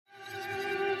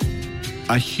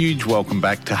A huge welcome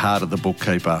back to Heart of the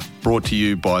Bookkeeper, brought to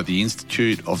you by the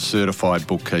Institute of Certified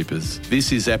Bookkeepers.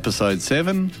 This is episode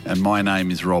 7 and my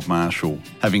name is Rob Marshall.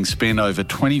 Having spent over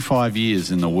 25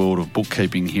 years in the world of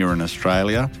bookkeeping here in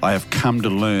Australia, I have come to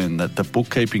learn that the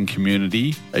bookkeeping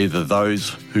community, either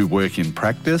those who work in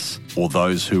practice or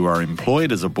those who are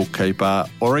employed as a bookkeeper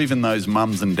or even those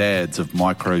mums and dads of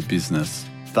micro business,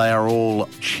 they are all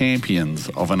champions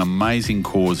of an amazing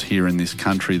cause here in this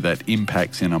country that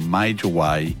impacts in a major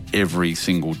way every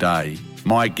single day.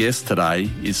 My guest today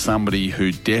is somebody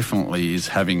who definitely is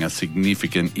having a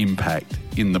significant impact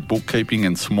in the bookkeeping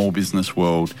and small business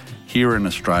world here in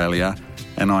Australia,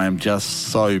 and I am just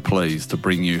so pleased to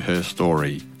bring you her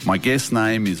story. My guest's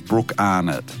name is Brooke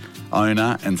Arnott,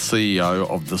 owner and CEO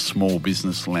of the Small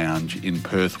Business Lounge in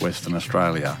Perth, Western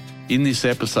Australia. In this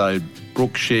episode,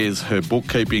 Brooke shares her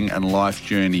bookkeeping and life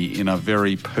journey in a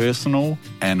very personal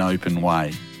and open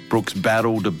way. Brooke's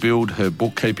battle to build her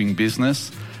bookkeeping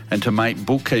business and to make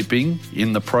bookkeeping,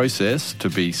 in the process, to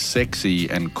be sexy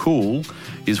and cool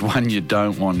is one you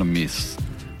don't want to miss.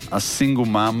 A single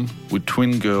mum with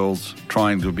twin girls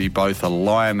trying to be both a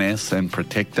lioness and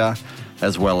protector,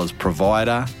 as well as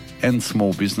provider and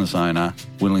small business owner,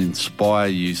 will inspire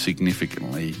you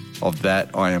significantly. Of that,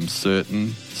 I am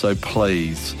certain. So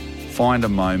please, find a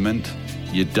moment.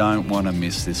 You don't want to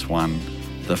miss this one.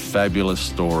 The fabulous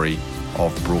story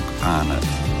of Brooke Arnott.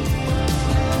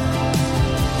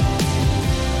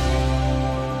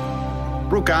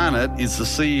 Brooke Arnott is the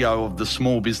CEO of the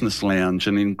Small Business Lounge,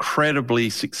 an incredibly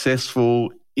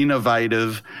successful,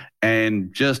 innovative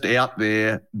and just out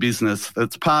there business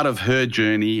that's part of her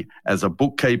journey as a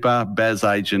bookkeeper, BAS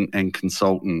agent and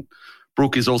consultant.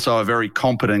 Brooke is also a very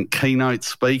competent keynote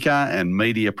speaker and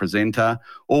media presenter,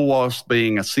 all whilst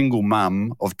being a single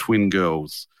mum of twin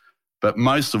girls. But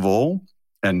most of all,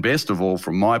 and best of all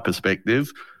from my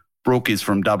perspective, Brooke is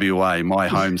from WA, my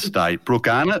home state. Brooke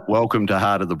Arnott, welcome to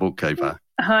Heart of the Bookkeeper.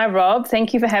 Hi, Rob.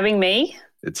 Thank you for having me.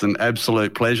 It's an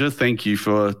absolute pleasure. Thank you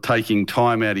for taking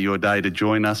time out of your day to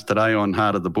join us today on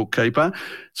Heart of the Bookkeeper,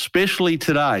 especially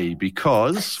today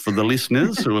because for the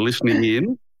listeners who are listening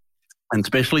in, and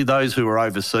especially those who are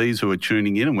overseas who are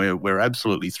tuning in, and we're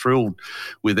absolutely thrilled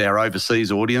with our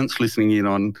overseas audience listening in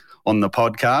on the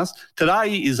podcast.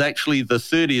 Today is actually the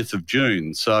 30th of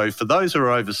June. So for those who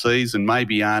are overseas and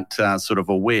maybe aren't sort of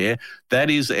aware, that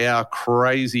is our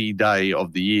crazy day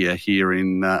of the year here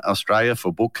in Australia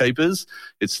for bookkeepers.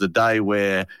 It's the day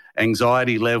where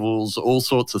anxiety levels, all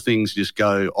sorts of things just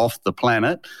go off the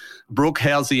planet. Brooke,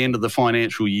 how's the end of the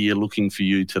financial year looking for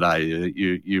you today?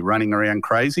 You running around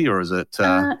crazy, or is it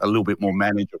a little bit more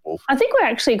manageable? I think we're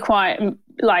actually quite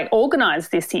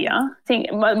organised this year. I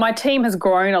think my team has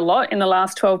grown a lot in the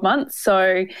last 12 months.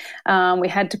 So we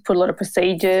had to put a lot of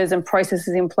procedures and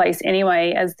processes in place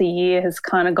anyway as the year has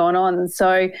kind of gone on.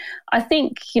 So I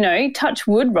think, touch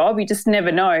wood, Rob, you just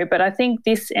never know. But I think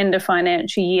this end of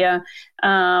financial year,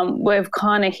 we've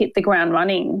kind of hit the ground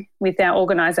running with our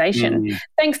organisation.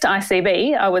 Thanks to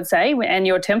ICB, I would say, and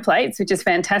your templates, which is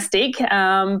fantastic.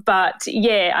 But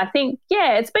I think,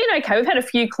 it's been okay. We've had a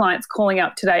few clients calling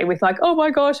up today with like, oh my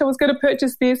gosh, I was going to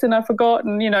purchase this and I forgot,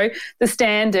 and, the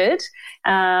standard.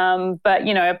 But,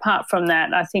 apart from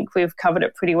that, I think we've covered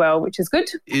it pretty well, which is good.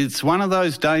 It's one of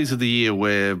those days of the year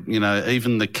where,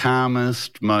 even the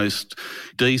calmest, most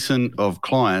decent of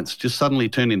clients just suddenly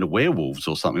turn into werewolves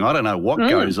or something. I don't know what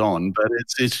goes on, but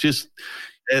it's just...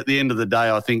 At the end of the day,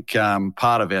 I think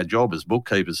part of our job as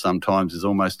bookkeepers sometimes is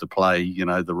almost to play,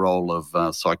 the role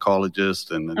of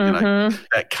psychologist and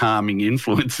that calming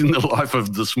influence in the life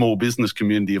of the small business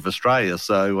community of Australia.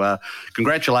 So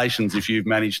congratulations if you've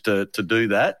managed to do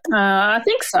that. I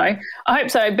think so. I hope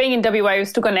so. Being in WA, we've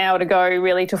still got an hour to go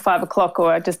really till 5 o'clock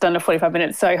or just under 45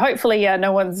 minutes. So hopefully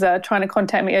no one's trying to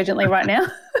contact me urgently right now.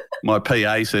 My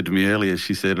PA said to me earlier,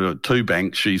 she said 2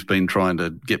 banks she's been trying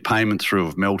to get payments through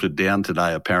have melted down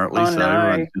today apparently. So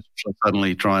everyone's just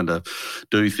suddenly trying to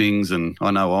do things, and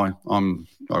I know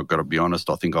I've got to be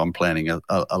honest, I think I'm planning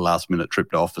a last minute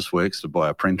trip to Officeworks to buy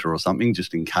a printer or something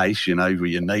just in case, you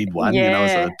need one,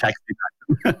 as a tax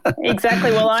deduction.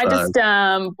 Exactly. Well, I just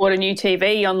bought a new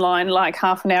TV online like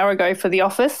half an hour ago for the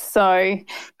office. So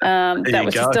that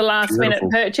was just a last minute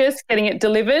purchase, getting it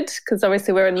delivered because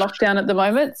obviously we're in lockdown at the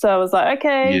moment. So I was like,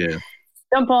 okay,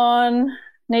 jump on,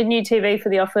 need a new TV for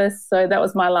the office. So that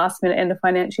was my last minute end of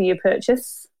financial year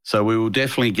purchase. So we will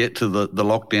definitely get to the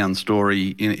lockdown story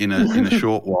in a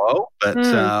short while. But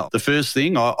the first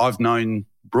thing, I've known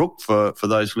Brooke for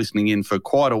those listening in for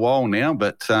quite a while now,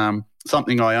 but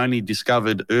something I only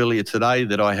discovered earlier today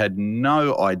that I had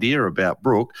no idea about,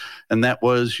 Brooke, and that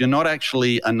was you're not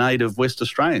actually a native West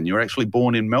Australian. You're actually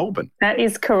born in Melbourne. That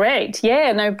is correct.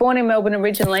 Yeah, no, born in Melbourne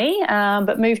originally,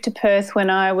 but moved to Perth when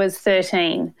I was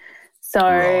 13. So,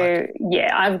 right.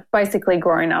 Yeah, I've basically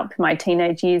grown up my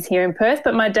teenage years here in Perth,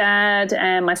 but my dad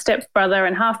and my stepbrother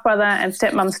and half-brother and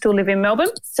stepmum still live in Melbourne.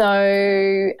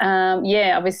 So,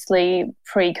 obviously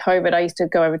pre-COVID, I used to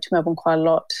go over to Melbourne quite a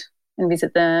lot and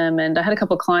visit them, and I had a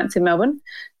couple of clients in Melbourne.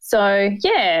 So,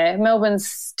 yeah, Melbourne's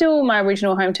still my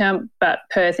original hometown, but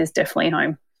Perth is definitely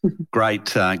home.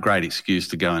 Great excuse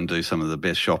to go and do some of the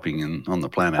best shopping on the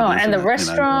planet. Oh, and the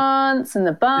restaurants and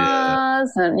the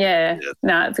bars and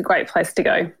it's a great place to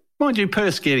go. Mind you,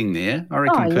 Perth's getting there. I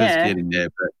reckon Perth's getting there,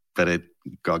 but I've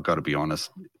got to be honest,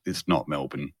 it's not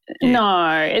Melbourne. Yeah.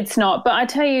 No, it's not. But I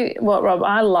tell you what, Rob,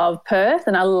 I love Perth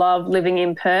and I love living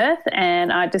in Perth,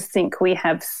 and I just think we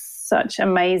have such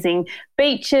amazing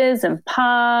beaches and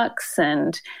parks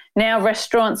and now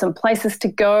restaurants and places to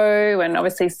go, and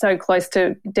obviously so close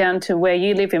down to where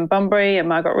you live in Bunbury and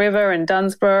Margaret River and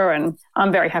Dunsborough, and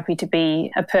I'm very happy to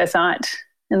be a Perthite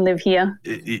and live here.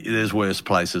 There's worse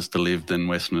places to live than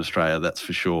Western Australia, that's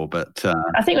for sure. But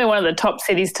I think we're one of the top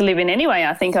cities to live in anyway,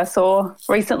 I think I saw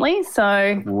recently.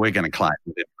 So we're going to claim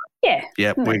it.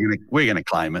 Yeah. We're going to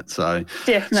claim it. So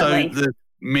definitely. So the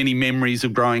many memories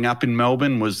of growing up in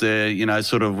Melbourne, was there,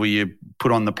 were you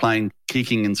put on the plane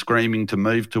kicking and screaming to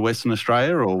move to Western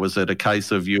Australia, or was it a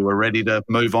case of you were ready to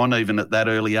move on even at that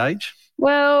early age?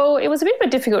 Well, it was a bit of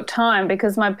a difficult time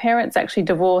because my parents actually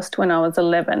divorced when I was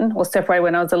 11, or separated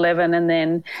when I was 11, and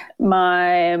then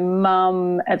my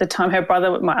mum, at the time, her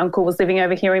brother, my uncle, was living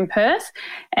over here in Perth,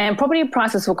 and property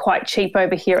prices were quite cheap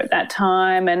over here at that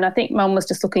time, and I think mum was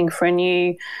just looking for a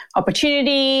new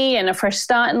opportunity and a fresh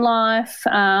start in life.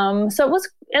 So it was,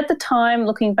 at the time,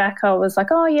 looking back, I was like,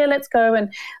 oh, yeah, let's go, and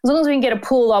as long as we can get a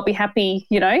pool, I'll be happy,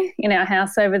 in our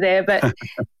house over there. But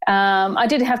I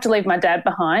did have to leave my dad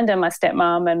behind, and my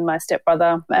stepmom and my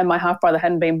stepbrother and my half-brother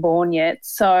hadn't been born yet.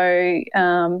 So,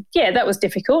 that was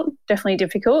difficult, definitely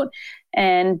difficult,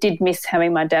 and did miss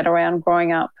having my dad around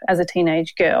growing up as a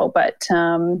teenage girl. But,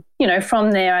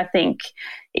 from there, I think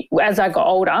as I got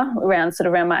older,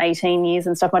 around my 18 years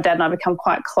and stuff, my dad and I become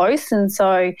quite close. And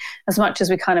so as much as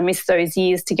we kind of miss those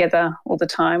years together all the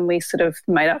time, we sort of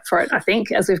made up for it, I think,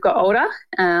 as we've got older.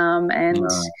 Wow.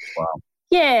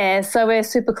 Yeah, so we're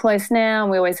super close now,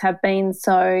 and we always have been.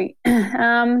 So,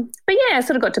 I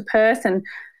sort of got to Perth, and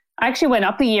I actually went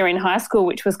up a year in high school,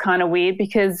 which was kind of weird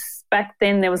because back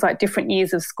then there was different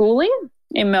years of schooling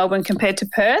in Melbourne compared to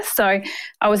Perth. So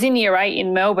I was in year 8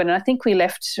 in Melbourne, and I think we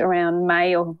left around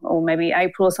May or maybe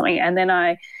April or something, and then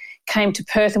I came to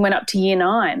Perth and went up to year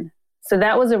 9. So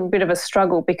that was a bit of a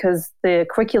struggle because the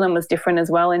curriculum was different as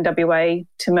well in WA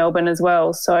to Melbourne as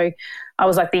well. So I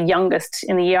was the youngest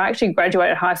in the year. I actually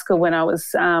graduated high school when I was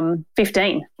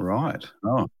 15. Right.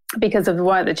 Oh. Because of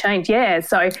the change. Yeah.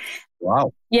 So,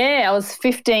 wow. Yeah, I was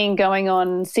 15 going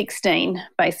on 16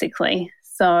 basically.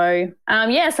 So, so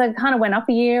I kind of went up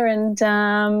a year, and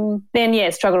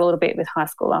then, struggled a little bit with high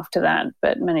school after that,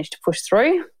 but managed to push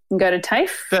through and go to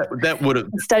TAFE. That would have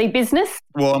study business.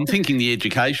 Well, I'm thinking the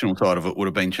educational side of it would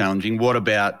have been challenging. What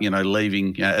about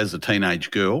leaving as a teenage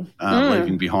girl,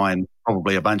 leaving behind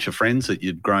probably a bunch of friends that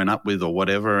you'd grown up with or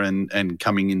whatever, and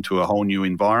coming into a whole new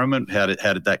environment? How did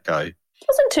that go? It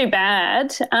wasn't too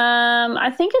bad.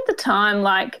 I think at the time,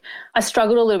 I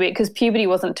struggled a little bit because puberty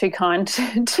wasn't too kind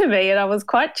to me, and I was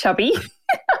quite chubby.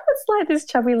 I was this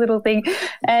chubby little thing.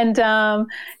 And I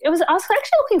was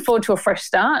actually looking forward to a fresh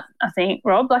start, I think,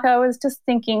 Rob. I was just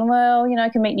thinking, well, I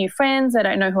can meet new friends. They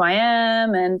don't know who I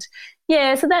am. And,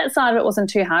 so that side of it wasn't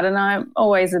too hard. And I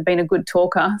always have been a good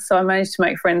talker, so I managed to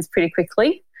make friends pretty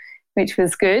quickly, which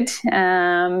was good.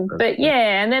 And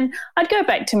then I'd go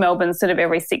back to Melbourne sort of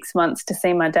every 6 months to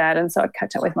see my dad, and so I'd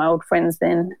catch up with my old friends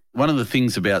then. One of the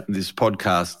things about this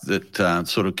podcast that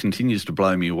sort of continues to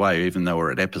blow me away, even though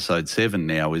we're at episode 7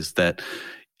 now, is that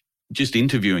just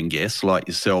interviewing guests like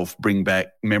yourself bring back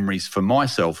memories for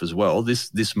myself as well.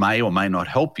 This may or may not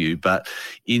help you, but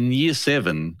in year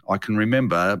 7, I can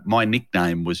remember my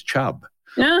nickname was Chub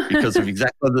because of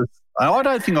exactly this. I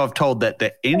don't think I've told that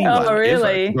to anyone. Oh,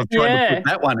 really? Ever. I've tried to put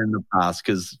that one in the past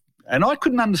and I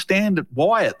couldn't understand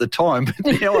why at the time,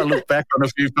 but now I look back on a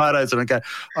few photos and I go,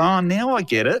 oh, now I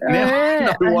get it. Now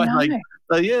I know why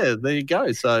so, there you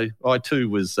go. So I too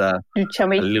was a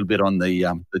little bit on the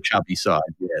chubby side.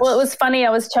 Yes. Well, it was funny. I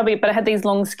was chubby, but I had these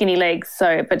long, skinny legs,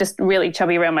 but just really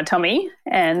chubby around my tummy.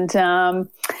 And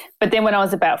but then when I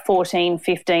was about 14,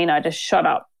 15, I just shot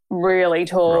up really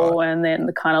tall, and then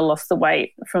kind of lost the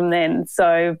weight from then.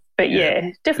 So,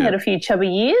 But definitely had a few chubby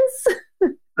years.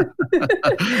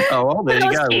 Oh, well, there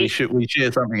you go. We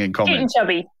share something in common. Cute and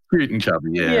chubby. Cute and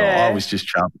chubby, yeah. I was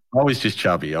just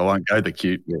chubby. I won't go the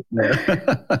cute bit.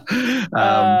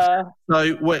 Yeah.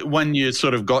 So when you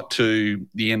sort of got to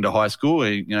the end of high school,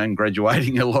 and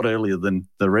graduating a lot earlier than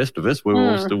the rest of us, I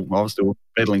was still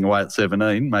pedaling away at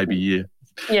 17, maybe year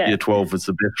 12 was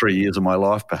the best 3 years of my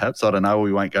life, perhaps. I don't know.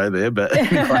 We won't go there. But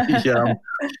anyway,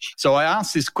 so I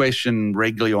ask this question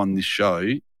regularly on this show.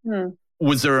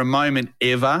 Was there a moment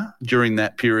ever during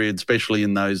that period, especially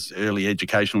in those early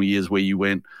educational years, where you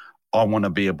went, I want to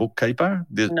be a bookkeeper?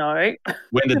 No.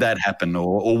 When did that happen,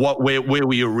 or where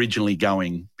were you originally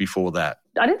going before that?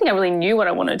 I don't think I really knew what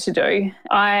I wanted to do.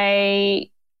 I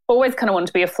always kind of wanted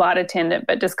to be a flight attendant,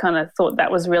 but just kind of thought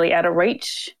that was really out of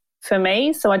reach for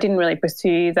me. So I didn't really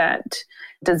pursue that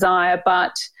desire.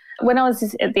 But when I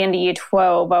was at the end of year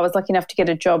 12, I was lucky enough to get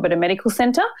a job at a medical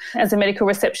centre as a medical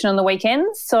reception on the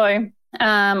weekends. So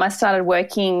I started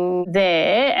working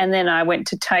there, and then I went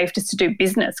to TAFE just to do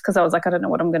business because I was like, I don't know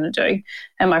what I'm going to do.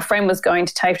 And my friend was going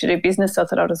to TAFE to do business, so I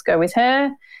thought I'll just go with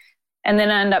her. And then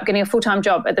I ended up getting a full-time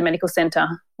job at the medical centre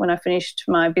when I finished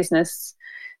my business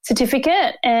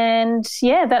certificate. And,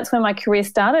 that's when my career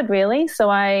started, really. So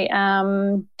I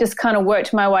just kind of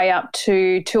worked my way up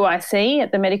to 2IC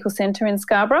at the medical centre in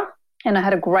Scarborough. And I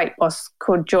had a great boss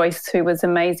called Joyce, who was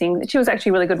amazing. She was actually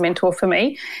a really good mentor for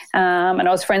me, and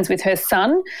I was friends with her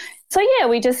son. So,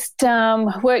 we just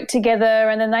worked together,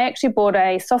 and then they actually bought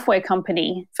a software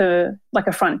company for like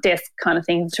a front desk kind of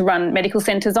thing to run medical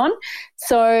centres on.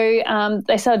 So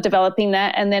they started developing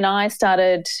that, and then I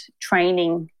started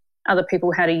training other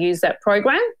people how to use that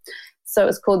program. So it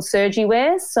was called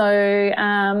Surgiware. So,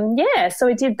 so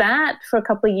we did that for a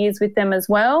couple of years with them as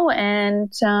well. And,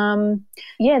 then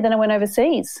I went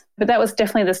overseas. But that was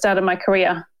definitely the start of my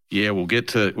career. Yeah, we'll get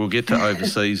to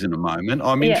overseas in a moment.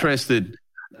 I'm interested,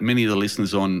 many of the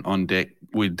listeners on deck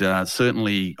would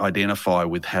certainly identify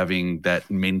with having that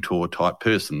mentor type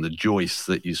person, the Joyce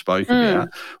that you spoke about.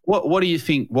 What do you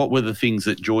think, what were the things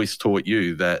that Joyce taught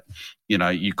you that,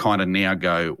 you kind of now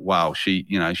go, wow, she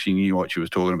knew what she was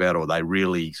talking about, or they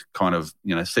really kind of,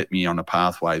 set me on a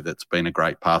pathway that's been a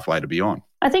great pathway to be on?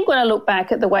 I think when I look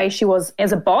back at the way she was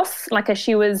as a boss,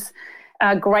 she was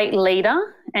a great leader,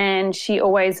 and she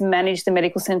always managed the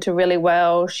medical centre really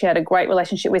well. She had a great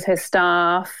relationship with her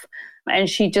staff, and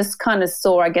she just kind of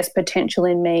saw, I guess, potential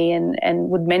in me and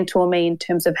would mentor me in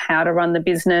terms of how to run the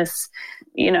business,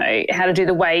 how to do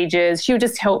the wages. She would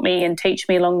just help me and teach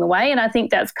me along the way. And I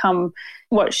think that's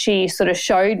what she sort of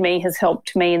showed me has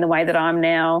helped me in the way that I'm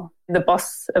now the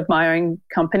boss of my own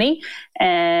company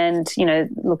and,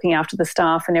 looking after the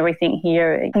staff and everything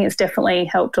here. I think it's definitely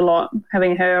helped a lot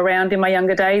having her around in my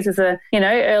younger days as a,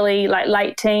 early,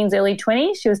 late teens, early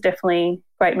 20s. She was definitely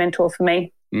a great mentor for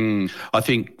me. I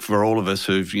think for all of us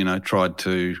who've, tried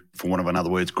to, for want of another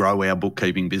words, grow our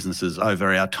bookkeeping businesses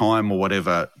over our time or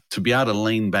whatever, to be able to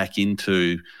lean back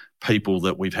into people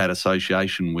that we've had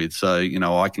association with. So,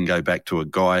 I can go back to a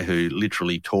guy who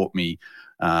literally taught me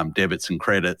debits and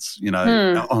credits,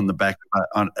 on the back of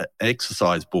an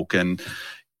exercise book. And,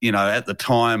 at the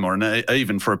time or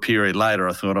even for a period later,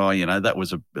 I thought, that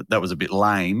was a bit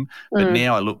lame. But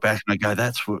now I look back and I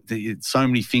go, so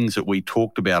many things that we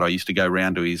talked about. I used to go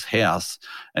round to his house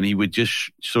and he would just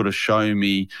sort of show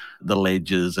me the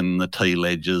ledgers and the T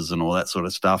ledgers and all that sort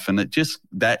of stuff. And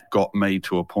that got me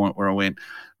to a point where I went,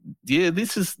 yeah,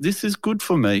 this is good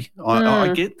for me.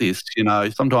 I get this,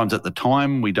 sometimes at the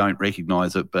time we don't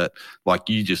recognise it, but like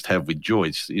you just have with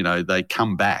Joyce, they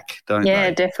come back, don't they? Yeah,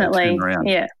 definitely.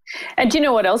 Yeah. And do you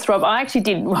know what else, Rob? I actually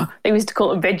did, they used to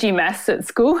call it veggie maths at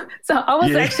school. So I was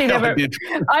I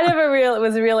never really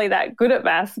was really that good at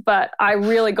maths, but I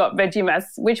really got veggie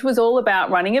maths, which was all about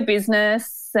running a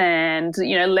business and,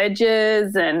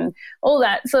 ledgers and all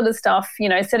that sort of stuff,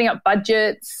 setting up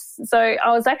budgets. So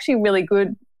I was actually really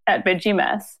good at veggie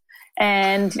maths,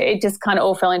 and it just kind of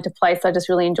all fell into place. I just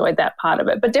really enjoyed that part of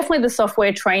it. But definitely the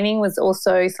software training was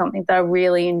also something that I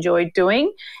really enjoyed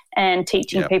doing and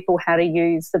teaching people how to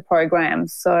use the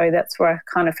programs. So that's where I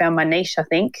kind of found my niche, I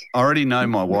think. I already know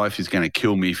my wife is going to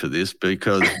kill me for this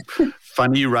because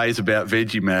funny you raise about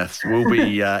veggie maths. We'll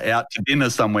be out to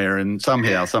dinner somewhere and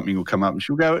somehow something will come up and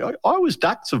she'll go, I was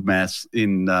ducks of maths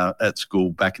at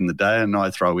school back in the day, and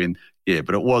I throw in, Yeah,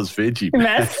 but it was Veggie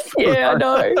Mass. Yeah, I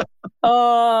know.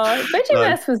 Oh, Veggie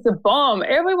Mass was the bomb.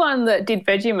 Everyone that did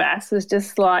Veggie Mass was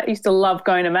just like, used to love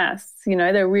going to Mass. You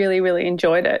know, they really, really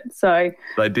enjoyed it. So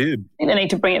they did. They need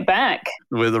to bring it back.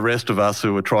 Where the rest of us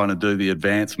who were trying to do the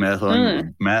advanced math,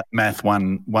 math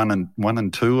one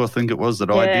and two, I think it was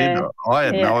that I did. I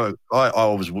had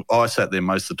I sat there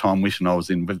most of the time wishing I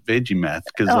was in Veggie Math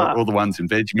because all the ones in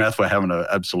Veggie Math were having an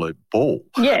absolute ball.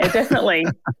 Yeah, definitely.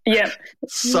 Yeah.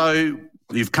 So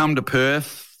you've come to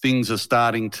Perth. Things are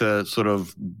starting to sort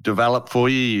of develop for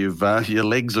you. You've your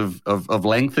legs have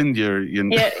lengthened. You're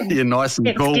nice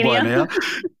and tall by now.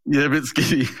 Yeah, a bit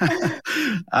skinny.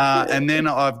 And then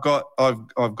I've got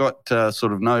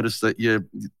sort of noticed that you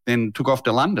then took off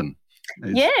to London.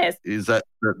 Is that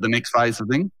the next phase of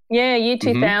thing? Yeah, year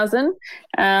 2000.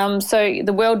 So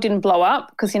the world didn't blow up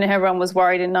because, everyone was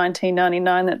worried in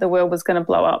 1999 that the world was going to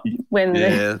blow up when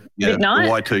midnight.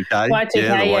 The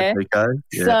Y2K.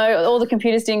 Yeah. So all the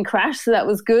computers didn't crash, so that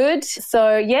was good.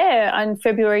 So, in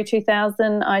February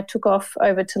 2000, I took off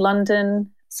over to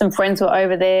London. Some friends were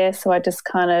over there, so I just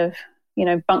kind of,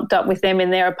 bunked up with them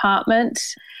in their apartment.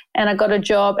 And I got a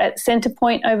job at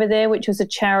Centrepoint over there, which was a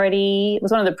charity. It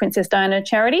was one of the Princess Diana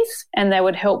charities, and they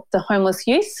would help the homeless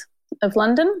youth of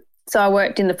London. So I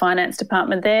worked in the finance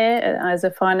department there as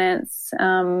a finance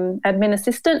admin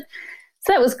assistant.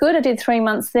 So that was good. I did 3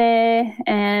 months there,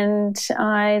 and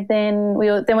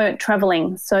we went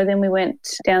travelling. So then we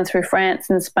went down through France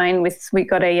and Spain we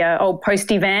got a old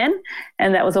postie van,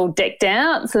 and that was all decked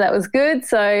out. So that was good.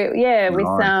 So it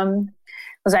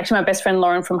was actually my best friend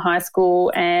Lauren from high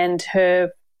school and her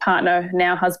partner,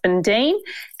 now husband Dean,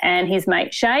 and his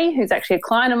mate Shay, who's actually a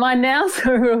client of mine now,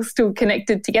 so we're all still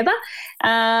connected together.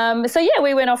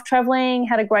 We went off travelling,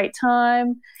 had a great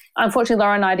time. Unfortunately,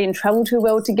 Lauren and I didn't travel too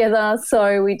well together,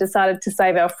 so we decided to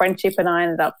save our friendship, and I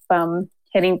ended up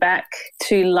heading back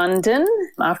to London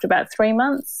after about 3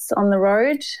 months on the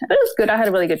road. But it was good. I had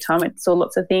a really good time. I saw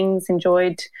lots of things,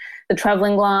 enjoyed the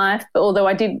travelling life, but although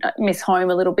I did miss home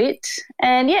a little bit.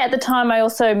 And, at the time I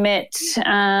also met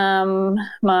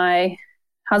my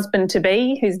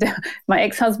husband-to-be, who's my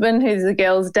ex-husband, who's the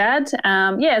girl's dad. So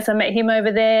I met him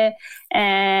over there,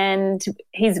 and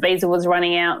his visa was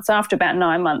running out. So after about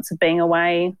 9 months of being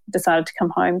away, decided to come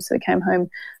home. So we came home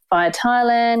via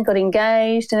Thailand, got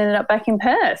engaged, and ended up back in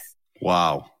Perth.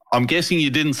 Wow. I'm guessing you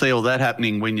didn't see all that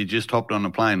happening when you just hopped on a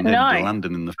plane and headed to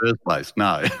London in the first place.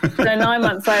 No. So 9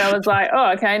 months later, I was like,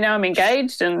 oh, okay, now I'm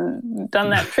engaged and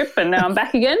done that trip, and now I'm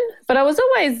back again. But I was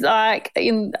always like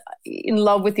in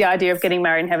love with the idea of getting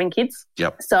married and having kids.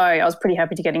 Yep. So I was pretty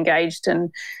happy to get engaged and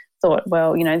thought,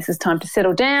 well, this is time to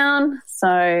settle down.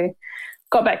 So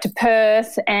got back to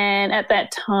Perth, and at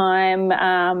that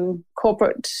time,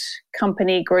 corporate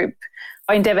company group,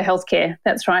 Endeavour Healthcare,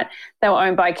 that's right. They were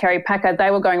owned by Kerry Packer.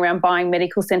 They were going around buying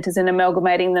medical centres and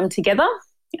amalgamating them together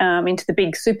into the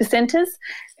big super centres,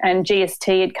 and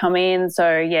GST had come in. So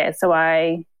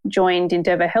I joined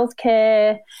Endeavour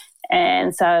Healthcare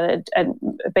and started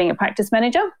being a practice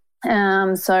manager.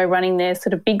 So running their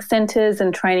sort of big centres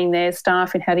and training their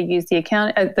staff in how to use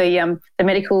the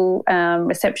medical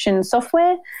reception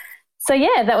software. So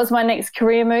that was my next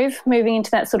career move, moving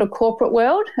into that sort of corporate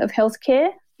world of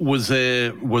healthcare. Was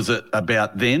it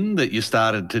about then that you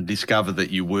started to discover that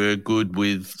you were good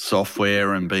with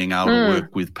software and being able to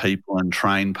work with people and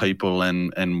train people,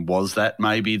 and was that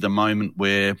maybe the moment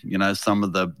where, some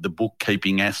of the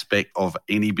bookkeeping aspect of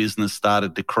any business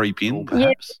started to creep in,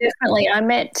 perhaps? Yeah, definitely. I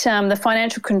met the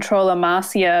financial controller,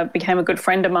 Marcia, became a good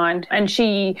friend of mine, and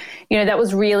she, that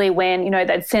was really when,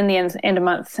 they'd send the end of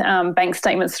month bank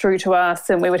statements through to us,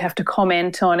 and we would have to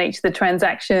comment on each of the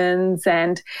transactions,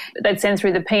 and they'd send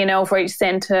through the P&L for each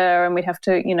centre, and we'd have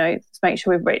to, make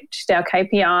sure we've reached our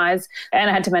KPIs. And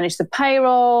I had to manage the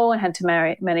payroll, I had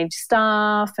to manage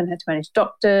staff, and had to manage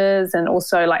doctors, and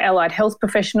also like allied health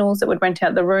professionals that would rent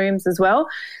out the rooms as well.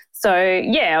 So,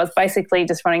 I was basically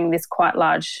just running this quite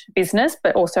large business,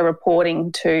 but also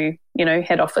reporting to,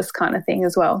 head office kind of thing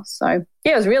as well. So,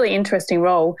 it was a really interesting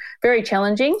role, very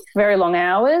challenging, very long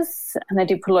hours, and they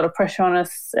did put a lot of pressure on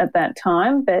us at that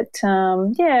time. But,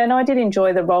 I did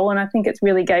enjoy the role, and I think it's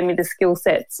really gave me the skill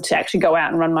sets to actually go out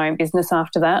and run my own business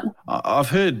after that. I've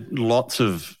heard lots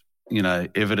of,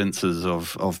 evidences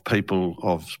of people,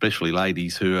 of especially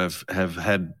ladies, who have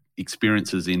had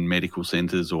experiences in medical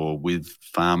centres or with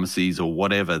pharmacies or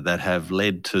whatever that have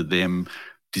led to them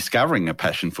discovering a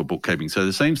passion for bookkeeping. So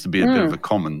there seems to be a bit of a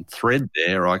common thread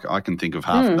there. I can think of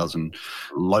half a dozen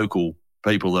local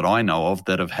people that I know of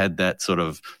that have had that sort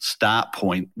of start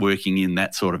point working in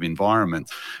that sort of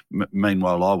environment.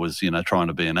 Meanwhile, I was, trying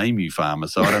to be an emu farmer,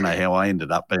 so I don't know how I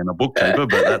ended up being a bookkeeper,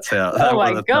 but that's how,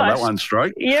 how that one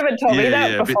stroked. You haven't told me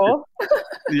that before.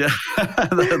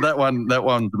 That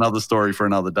one's another story for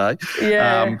another day.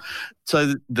 Yeah.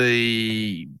 So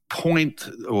the point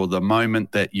or the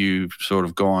moment that you've sort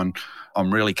of gone,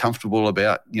 I'm really comfortable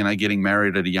about, getting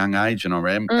married at a young age, and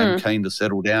I'm keen to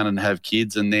settle down and have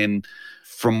kids. And then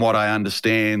from what I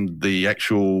understand, the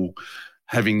actual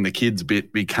having the kids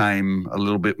bit became a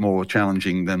little bit more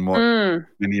challenging than what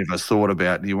many of us thought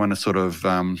about. Do you want to sort of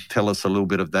tell us a little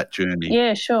bit of that journey?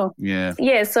 Yeah, sure. Yeah.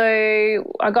 Yeah, so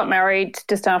I got married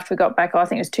just after we got back. I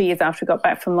think it was 2 years after we got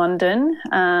back from London,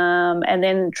 and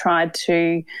then tried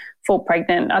to fall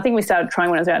pregnant. I think we started trying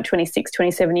when I was about 26,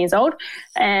 27 years old.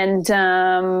 And,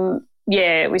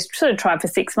 we sort of tried for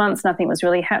 6 months. Nothing was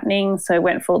really happening. So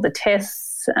went for all the tests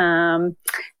and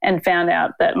found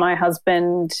out that my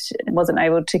husband wasn't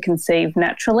able to conceive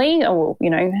naturally. Or,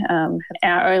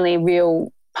 our only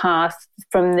real path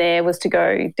from there was to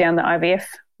go down the IVF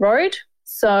road.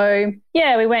 So,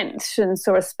 we went and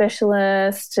saw a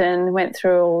specialist and went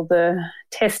through all the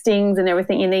testings and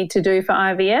everything you need to do for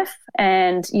IVF,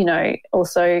 and,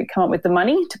 also come up with the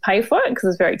money to pay for it because it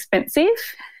was very expensive.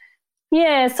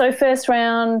 Yeah, so first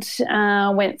round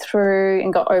went through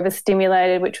and got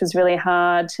overstimulated, which was really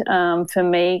hard for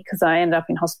me because I ended up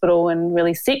in hospital and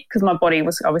really sick because my body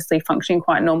was obviously functioning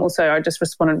quite normal, so I just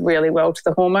responded really well to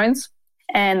the hormones.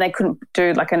 And they couldn't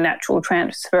do like a natural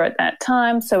transfer at that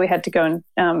time, so we had to go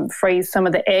and freeze some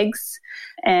of the eggs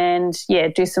and,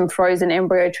 do some frozen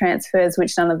embryo transfers,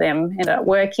 which none of them ended up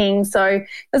working. So it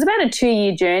was about a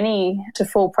 2-year journey to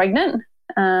fall pregnant.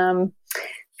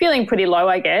 Feeling pretty low,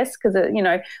 I guess, because,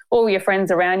 all your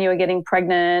friends around you are getting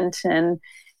pregnant and,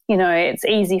 it's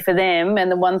easy for them.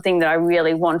 And the one thing that I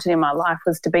really wanted in my life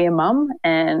was to be a mum,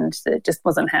 and it just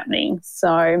wasn't happening.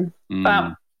 So,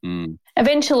 but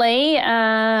eventually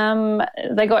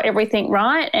they got everything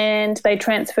right and they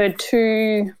transferred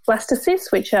 2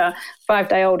 blastocysts, which are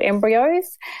 5-day-old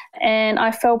embryos, and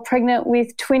I fell pregnant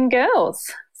with twin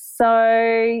girls.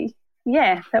 So,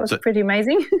 that was pretty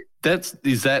amazing.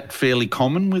 Is that fairly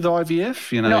common with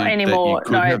IVF? Not anymore.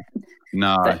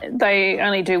 No. They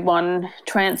only do 1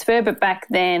 transfer, but back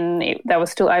then they were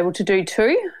still able to do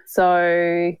 2.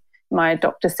 So my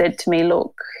doctor said to me,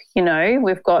 look,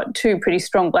 we've got 2 pretty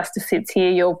strong blastocysts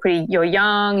here. You're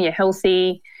young, you're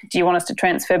healthy. Do you want us to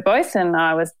transfer both? And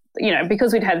I was,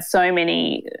 because we'd had so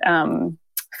many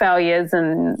failures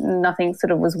and nothing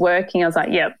sort of was working, I was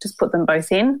like, just put them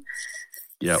both in.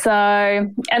 Yep. So,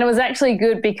 and it was actually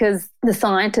good because the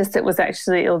scientist that was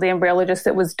actually, or the embryologist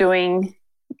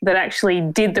that actually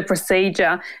did the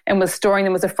procedure and was storing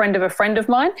them was a friend of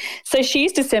mine. So she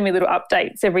used to send me little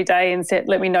updates every day and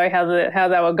let me know how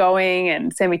they were going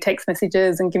and send me text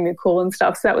messages and give me a call and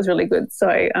stuff. So that was really good.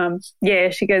 So,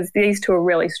 she goes, these 2 are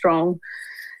really strong.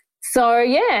 So,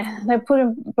 they put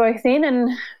them both in and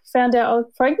found out I was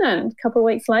pregnant a couple of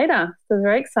weeks later. It was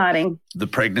very exciting. The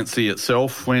pregnancy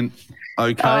itself went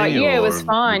okay? It was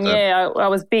fine. I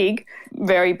was big,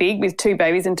 very big, with 2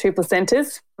 babies and 2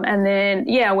 placentas. And then,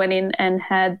 I went in and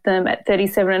had them at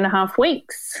 37 and a half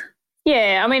weeks.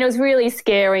 Yeah, I mean, it was really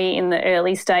scary in the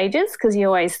early stages because you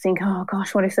always think, oh,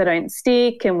 gosh, what if they don't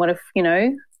stick and what if,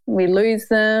 we lose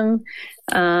them?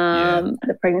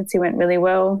 The pregnancy went really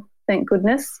well, thank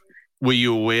goodness. Were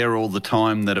you aware all the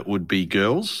time that it would be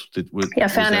girls? I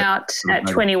found out at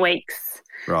 20 weeks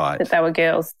that they were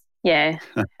girls. Yeah,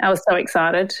 I was so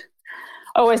excited.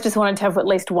 I always just wanted to have at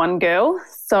least 1 girl.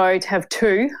 So to have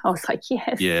 2, I was like,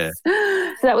 yes. Yeah.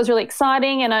 So that was really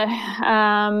exciting.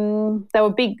 And they were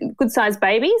big, good-sized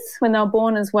babies when they were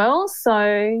born as well. So,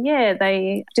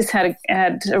 they just I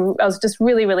was just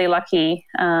really, really lucky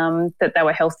that they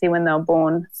were healthy when they were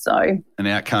born. So. And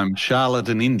out came Charlotte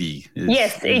and Indy.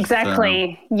 Yes,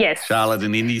 exactly. Yes. Charlotte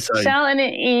and Indy. Charlotte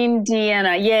and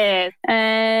Indiana, yeah.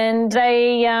 And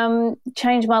they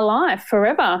changed my life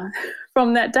forever.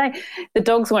 From that day. The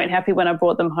dogs weren't happy when I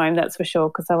brought them home, that's for sure,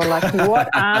 because they were like, what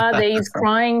are these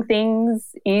crying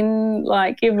things in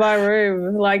my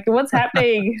room? Like, what's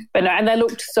happening? But no, and they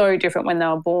looked so different when they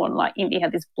were born. Like, Indy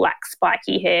had this black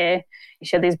spiky hair.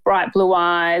 She had these bright blue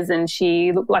eyes and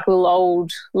she looked like a little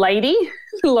old lady.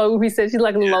 We said she's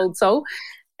like a little old soul.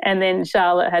 And then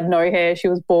Charlotte had no hair. She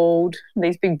was bald,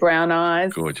 these big brown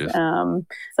eyes. Gorgeous.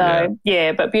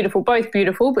 But beautiful, both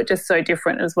beautiful, but just so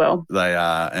different as well. They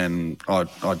are, and I'd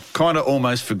kind of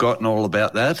almost forgotten all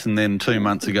about that. And then 2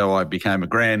 months ago, I became a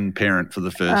grandparent for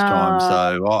the first time.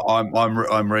 So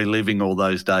I'm reliving all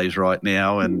those days right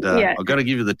now. And I've got to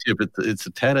give you the tip. It's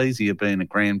a tad easier being a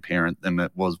grandparent than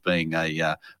it was being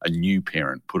a new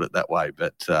parent, put it that way.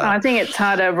 But I think it's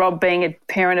harder, Rob, being a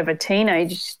parent of a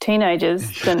teenagers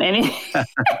than anything.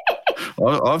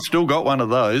 I've still got one of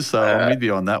those, so I'm with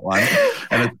you on that one.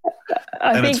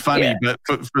 And it's funny, but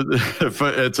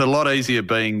it's a lot easier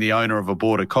being the owner of a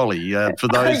Border Collie. For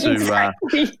those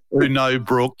who know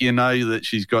Brooke, you know that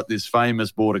she's got this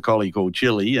famous Border Collie called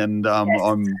Chili. And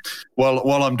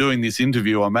while I'm doing this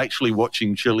interview, I'm actually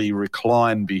watching Chili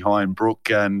recline behind Brooke.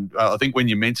 And I think when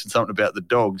you mentioned something about the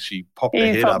dog, she popped her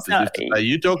head up as if to say, "Are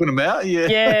you talking about?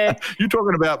 Yeah. You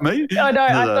talking about me?" Oh, no,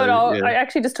 I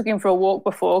actually just took him for a walk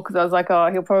before because I was like,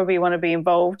 he'll probably want to be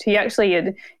involved. He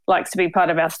actually likes to be part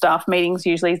of our staff meetings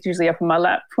usually. He's usually up in my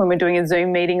lap when we're doing a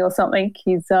Zoom meeting or something.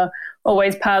 He's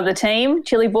always part of the team,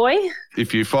 Chili Boy.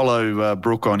 If you follow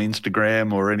Brooke on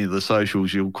Instagram or any of the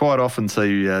socials, you'll quite often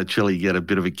see Chili get a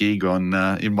bit of a gig on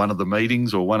in one of the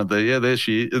meetings or one of the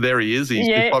there he is.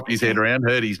 He popped his head around,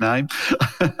 heard his name.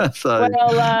 Excellent.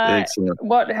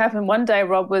 What happened one day,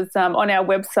 Rob, was on our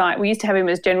website. We used to have him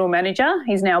as general manager.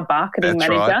 He's now marketing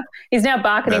manager. Right. He's now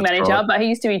marketing manager, right. But he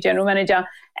used to be general manager.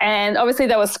 And obviously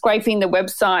they were scraping the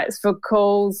websites for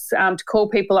calls to call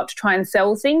people up to try and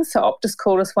sell things. So Optus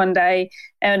called us one day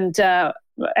and our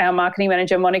marketing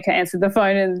manager, Monica, answered the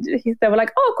phone and they were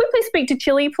like, quickly speak to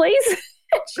Chili, please.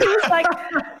 And she was like,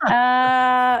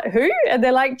 who? And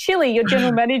they're like, Chili, your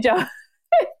general manager.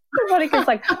 Monica's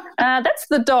like, that's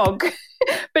the dog.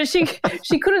 But she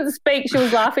couldn't speak. She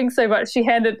was laughing so much she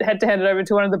had to hand it over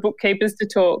to one of the bookkeepers to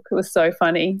talk. It was so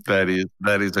funny. That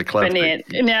is a clever thing.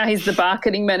 Now he's the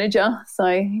marketing manager, so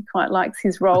he quite likes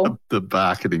his role. The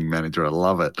marketing manager, I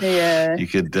love it. Yeah, you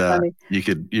could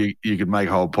make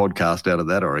a whole podcast out of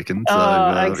that, I reckon.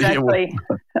 Exactly.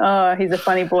 He's a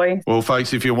funny boy. Well,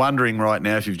 folks, if you're wondering right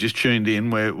now, if you've just tuned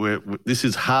in, this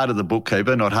is Heart of the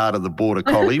Bookkeeper, not Heart of the Border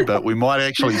Collie, but we might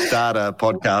actually start a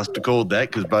podcast called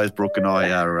that because both Brooke and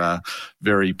I are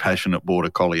very passionate Border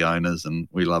Collie owners and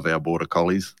we love our Border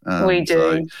Collies. We do.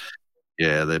 So,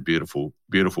 yeah, they're beautiful,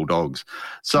 beautiful dogs.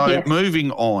 So yes.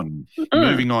 Moving on,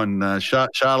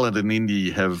 Charlotte and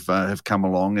Indy have come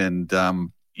along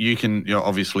and you can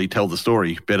obviously tell the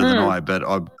story better than I, but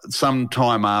some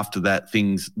time after that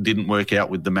things didn't work out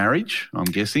with the marriage, I'm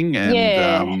guessing,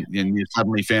 and you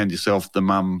suddenly found yourself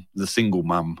the single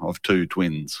mum of two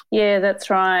twins. Yeah, that's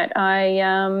right.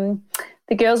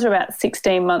 The girls are about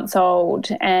 16 months old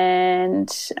and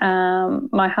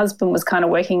my husband was kind of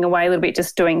working away a little bit,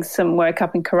 just doing some work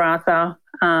up in Karratha.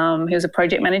 He was a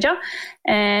project manager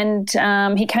and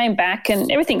he came back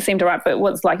and everything seemed all right, but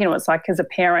it's like as a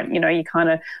parent, you kind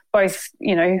of both,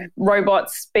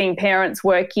 robots being parents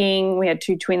working. We had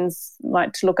two twins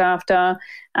to look after.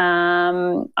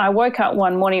 I woke up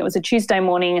one morning, it was a Tuesday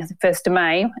morning, the 1st of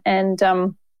May, and I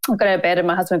got out of bed and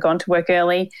my husband had gone to work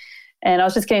early. And I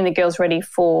was just getting the girls ready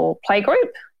for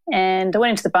playgroup and I went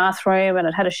into the bathroom and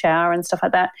I'd had a shower and stuff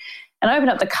like that. And I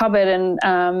opened up the cupboard and,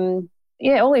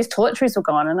 all these toiletries were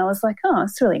gone. And I was like,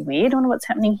 it's really weird. I wonder what's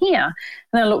happening here. And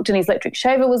then I looked and his electric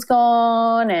shaver was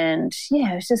gone and,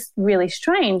 it was just really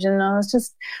strange. And I was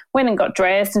just went and got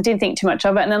dressed and didn't think too much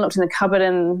of it. And then I looked in the cupboard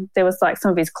and there was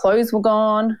some of his clothes were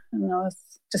gone. And I was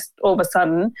just all of a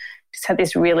sudden just had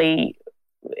this really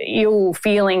ill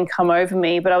feeling come over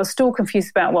me, but I was still confused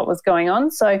about what was going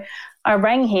on. So I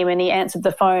rang him and he answered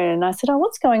the phone and I said,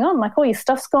 what's going on? Like, all your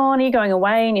stuff's gone. Are you going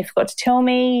away and you forgot to tell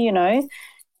me,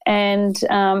 And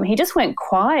he just went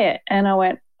quiet and I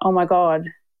went, oh, my God,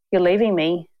 you're leaving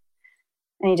me.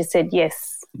 And he just said,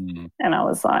 yes. And I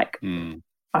was like,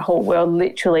 my whole world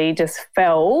literally just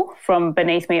fell from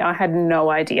beneath me. I had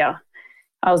no idea.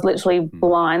 I was literally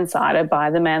blindsided by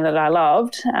the man that I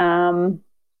loved.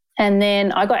 And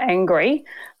then I got angry.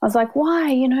 I was like,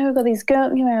 why? We've got these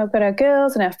girls, we've got our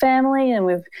girls and our family and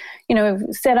we've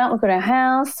set up, we've got our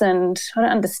house and I don't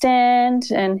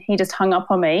understand. And he just hung up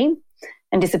on me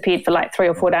and disappeared for 3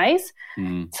 or 4 days.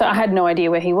 So I had no idea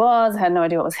where he was. I had no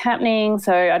idea what was happening.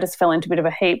 So I just fell into a bit of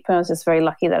a heap. I was just very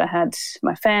lucky that I had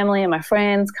my family and my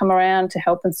friends come around to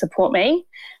help and support me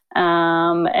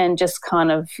and just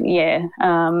kind of,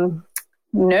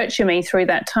 nurture me through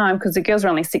that time because the girls were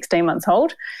only 16 months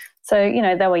old. So,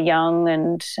 they were young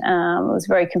and it was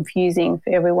very confusing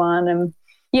for everyone. And,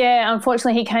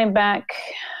 unfortunately he came back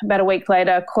about a week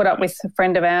later, caught up with a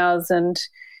friend of ours and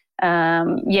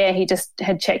he just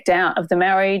had checked out of the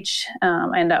marriage. I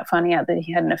ended up finding out that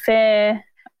he had an affair,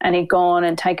 and he'd gone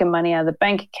and taken money out of the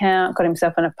bank account, got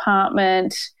himself an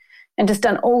apartment, and just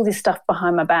done all this stuff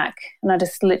behind my back. And I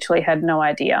just literally had no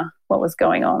idea what was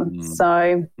going on.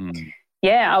 So,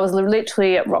 I was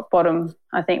literally at rock bottom,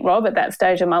 I think, Rob, at that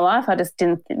stage of my life. I just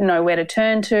didn't know where to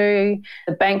turn to.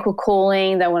 The bank were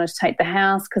calling. They wanted to take the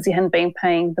house because he hadn't been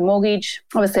paying the mortgage.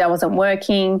 Obviously, I wasn't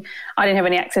working. I didn't have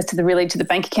any access to the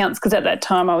bank accounts because at that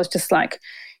time I was just like,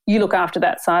 you look after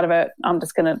that side of it. I'm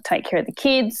just going to take care of the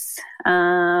kids.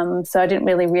 So I didn't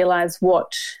really realise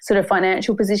what sort of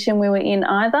financial position we were in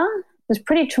either. It was a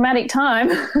pretty traumatic time.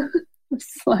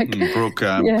 It's like, Brooke,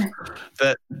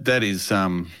 that is,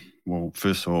 well,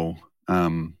 first of all,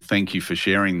 thank you for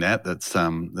sharing that. That's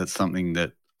something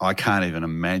that I can't even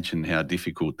imagine how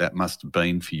difficult that must have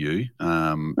been for you.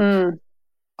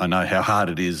 I know how hard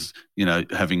it is,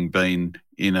 having been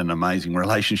in an amazing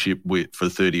relationship for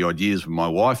 30-odd years with my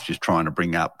wife, just trying to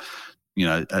bring up,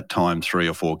 at times 3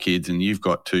 or 4 kids, and you've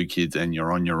got 2 kids and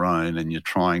you're on your own and you're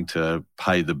trying to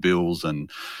pay the bills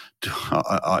and,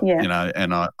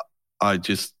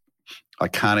 I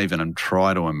can't even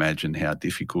try to imagine how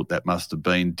difficult that must have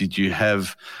been. Did you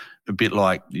have, a bit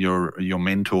like your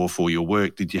mentor for your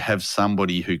work, did you have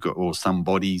somebody or some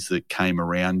bodies that came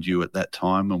around you at that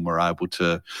time and were able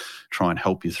to try and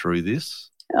help you through this?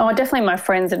 Oh, definitely my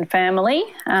friends and family.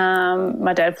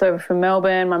 My dad flew over from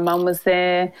Melbourne. My mum was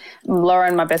there.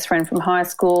 Lauren, my best friend from high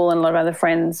school, and a lot of other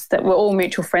friends that were all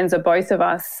mutual friends of both of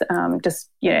us,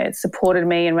 supported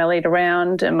me and rallied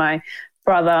around. And my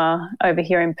brother over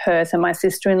here in Perth and my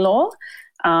sister-in-law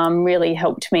really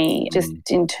helped me just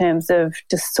in terms of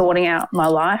just sorting out my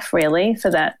life really for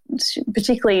that,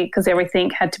 particularly because everything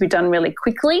had to be done really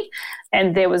quickly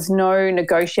and there was no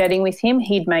negotiating with him.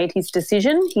 He'd made his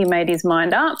decision. He made his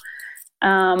mind up.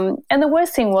 And the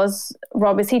worst thing was,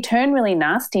 Rob, is he turned really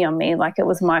nasty on me, like it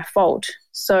was my fault.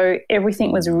 So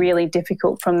everything was really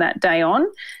difficult from that day on.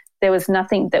 There was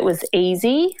nothing that was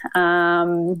easy.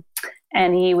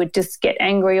 And he would just get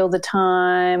angry all the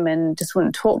time and just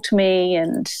wouldn't talk to me.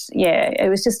 And, it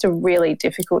was just a really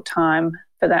difficult time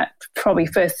for that probably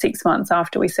first 6 months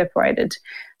after we separated,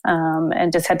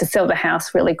 and just had to sell the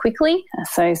house really quickly.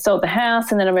 So sold the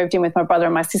house, and then I moved in with my brother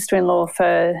and my sister-in-law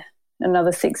for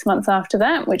another 6 months after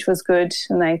that, which was good.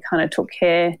 And they kind of took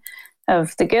care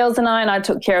of the girls and I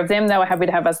took care of them. They were happy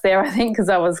to have us there, I think, because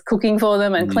I was cooking for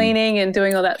them and cleaning and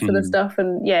doing all that sort of stuff.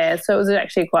 And, so it was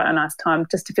actually quite a nice time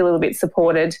just to feel a little bit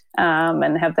supported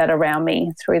and have that around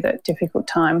me through that difficult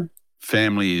time.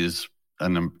 Family is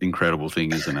an incredible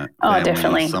thing, isn't it? Oh, Family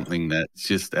definitely. Is something that's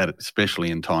just, especially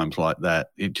in times like that,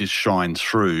 it just shines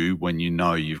through when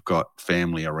you've got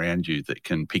family around you that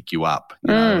can pick you up.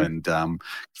 And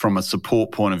from a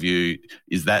support point of view,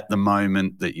 is that the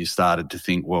moment that you started to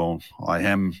think, well,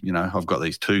 I've got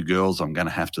these 2 girls, I'm going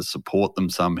to have to support them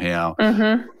somehow?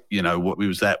 What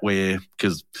was that where,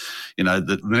 because,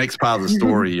 the next part of the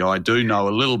story I do know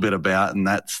a little bit about, and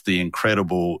that's the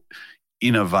incredible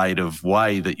innovative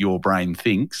way that your brain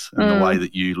thinks and the way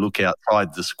that you look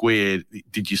outside the square.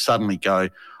 Did you suddenly go,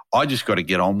 I just got to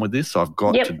get on with this, I've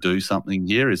got to do something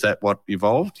here? Is that what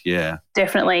evolved? Yeah.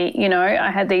 Definitely. I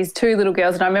had these 2 little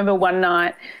girls, and I remember one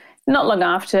night, not long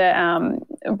after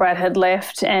Brad had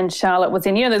left and Charlotte was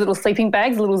in, those little sleeping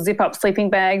bags, little zip-up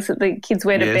sleeping bags that the kids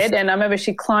wear to bed. And I remember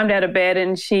she climbed out of bed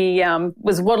and she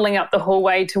was waddling up the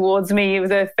hallway towards me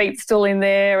with her feet still in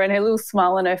there and her little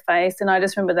smile on her face. And I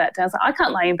just remember that day. I was like, I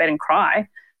can't lay in bed and cry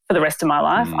for the rest of my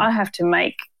life. I have to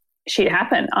make shit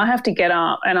happen. I have to get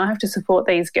up and I have to support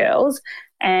these girls.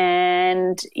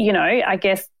 And, I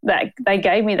guess that they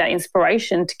gave me that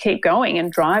inspiration to keep going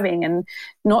and driving and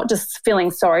not just feeling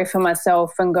sorry for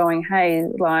myself and going, hey,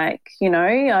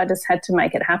 I just had to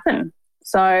make it happen.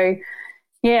 So,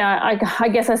 I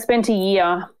guess I spent a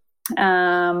year.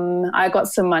 I got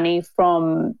some money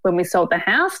from when we sold the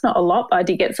house, not a lot, but I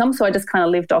did get some. So I just kind of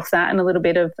lived off that and a little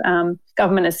bit of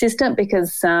government assistance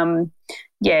because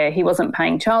he wasn't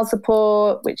paying child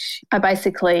support, which I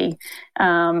basically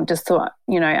just thought,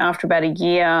 after about a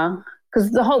year,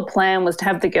 because the whole plan was to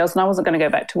have the girls and I wasn't going to go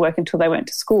back to work until they went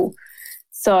to school.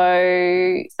 So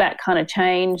that kind of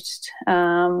changed.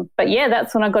 But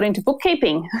that's when I got into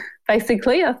bookkeeping.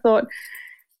 Basically, I thought,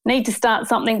 need to start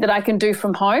something that I can do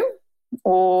from home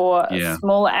or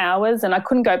smaller hours. And I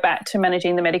couldn't go back to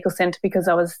managing the medical centre because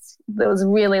there was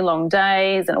really long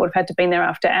days and I would have had to be there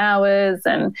after hours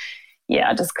and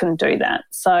I just couldn't do that.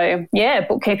 So,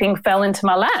 bookkeeping fell into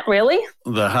my lap, really.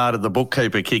 The heart of the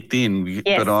bookkeeper kicked in,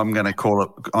 but I'm going to call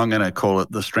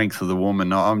it the strength of the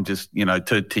woman. I'm just,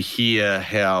 to hear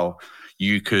how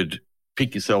you could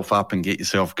pick yourself up and get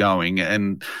yourself going.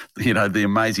 And, you know, the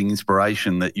amazing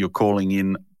inspiration that you're calling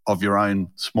in of your own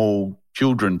small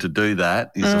children to do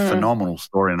that is a phenomenal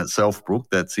story in itself, Brooke.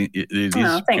 It is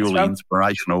thanks, purely Rob.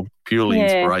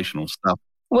 inspirational stuff.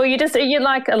 Well, you're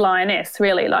like a lioness,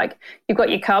 really. Like, you've got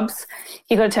your cubs,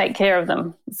 you've got to take care of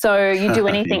them. So you do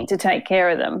anything to take care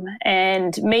of them.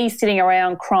 And me sitting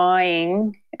around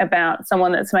crying about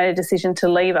someone that's made a decision to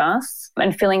leave us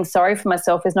and feeling sorry for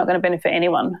myself is not going to benefit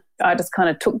anyone. I just kind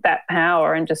of took that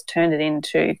power and just turned it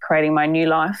into creating my new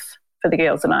life for the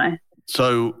girls and I.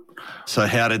 So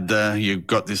how did you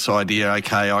got this idea?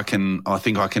 Okay, I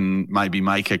think I can maybe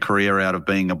make a career out of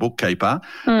being a bookkeeper.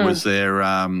 Was there,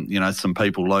 some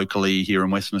people locally here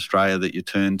in Western Australia that you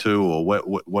turned to, or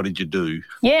what did you do?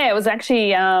 Yeah, it was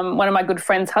actually one of my good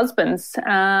friend's husbands. He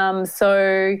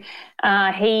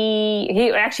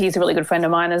actually is a really good friend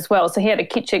of mine as well. So he had a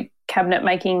kitchen cabinet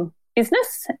making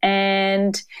business,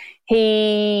 and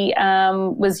he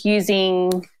was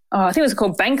using. I think it was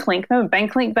called Banklink. Remember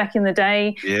Banklink back in the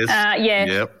day? Yes. Yeah.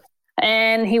 Yep.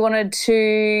 And he wanted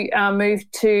to move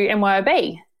to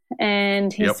MYOB.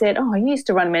 And he said, I used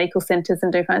to run medical centres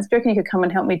and do finance. Do you reckon you could come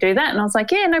and help me do that? And I was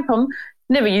like, yeah, no problem.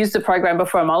 Never used the program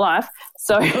before in my life.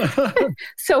 So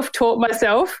self-taught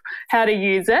myself how to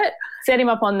use it, set him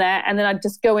up on that. And then I'd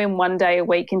just go in one day a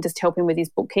week and just help him with his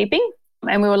bookkeeping.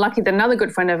 And we were lucky that another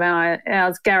good friend of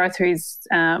ours, Gareth, who's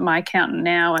my accountant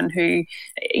now, and who,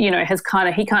 he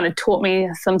kind of taught me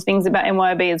some things about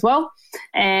MYOB as well.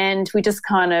 And I just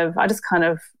kind of,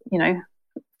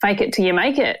 fake it till you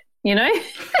make it,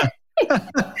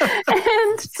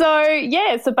 And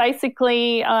so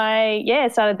basically I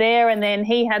started there, and then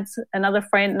he had another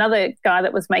guy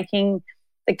that was making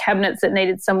the cabinets that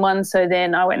needed someone. So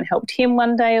then I went and helped him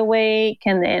one day a week,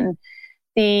 and then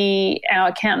our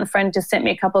accountant friend just sent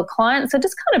me a couple of clients. So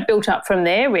just kind of built up from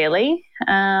there, really,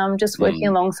 just working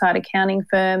alongside accounting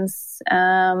firms.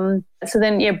 So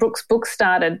then, Brooks Books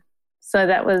started. So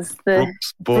that was the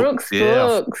Brooks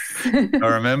Books. I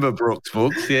remember Brooks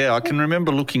Books. Yeah, I can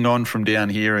remember looking on from down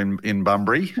here in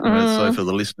Bunbury. So for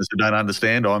the listeners who don't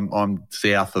understand, I'm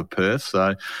south of Perth.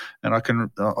 So, and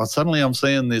I'm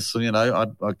seeing this. I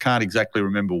can't exactly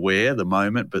remember where the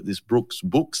moment, but this Brooks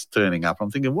Books turning up. I'm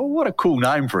thinking, well, what a cool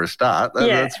name for a start.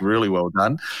 That's really well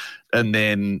done. And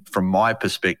then from my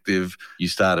perspective, you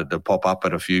started to pop up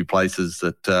at a few places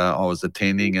that I was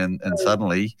attending, and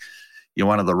suddenly you're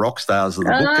one of the rock stars of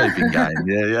the bookkeeping game.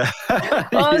 Yeah.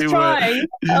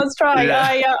 I was trying.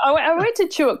 Yeah. I went to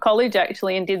Chewett College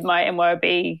actually and did my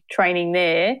MYOB training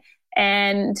there.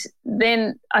 And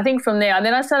then I think from there, and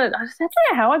then I don't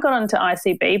know how I got onto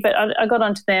ICB, but I got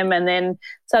onto them and then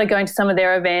started going to some of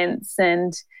their events.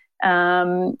 And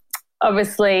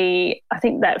obviously, I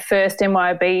think that first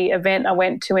MYOB event I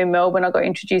went to in Melbourne, I got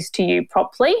introduced to you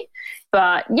properly.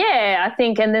 But, I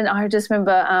think, and then I just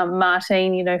remember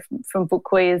Martine, from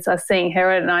Bookwiz, I was seeing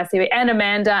her at an ICB, and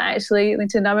Amanda actually, I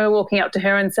remember walking up to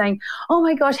her and saying, oh,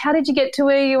 my gosh, how did you get to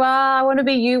where you are? I want to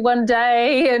be you one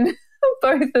day, and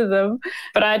both of them.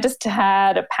 But I just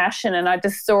had a passion, and I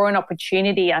just saw an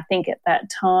opportunity, I think, at that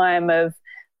time of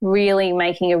really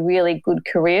making a really good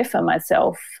career for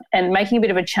myself and making a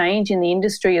bit of a change in the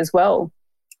industry as well.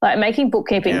 Like making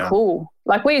bookkeeping cool.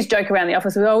 Like we used to joke around the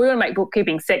office, we want to make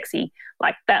bookkeeping sexy.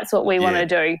 Like that's what we want to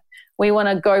do. We want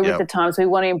to go with the times. We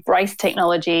want to embrace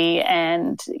technology,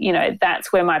 and,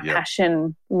 that's where my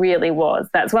passion really was.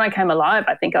 That's when I came alive.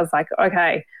 I think I was like,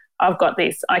 okay, I've got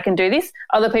this. I can do this.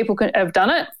 Other people have done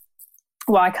it.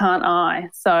 Why can't I?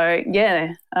 So,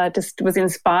 I just was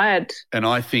inspired. And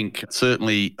I think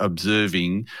certainly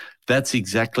observing, that's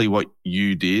exactly what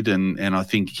you did, and I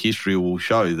think history will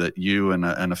show that you and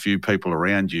a few people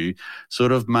around you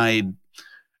sort of made,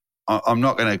 I'm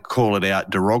not going to call it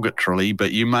out derogatorily,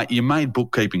 but you made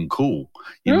bookkeeping cool.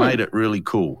 You made it really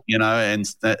cool, and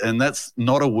that's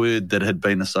not a word that had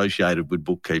been associated with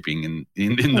bookkeeping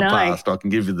in the past. I can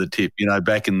give you the tip,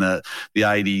 back in the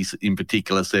 80s, in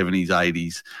particular 70s,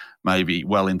 80s, maybe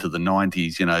well into the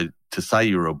 90s, to say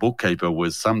you were a bookkeeper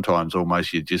was sometimes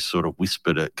almost you just sort of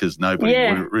whispered it because nobody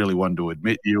really wanted to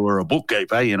admit you were a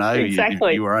bookkeeper,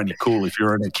 Exactly. You were only cool if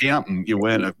you're an accountant. You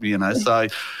weren't, so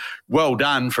well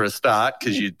done for a start,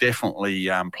 because you definitely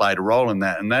played a role in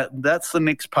that. And that's the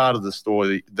next part of the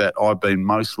story that I've been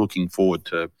most looking forward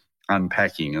to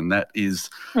unpacking, and that is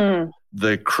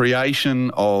the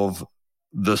creation of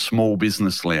the Small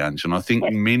Business Lounge. And I think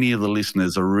many of the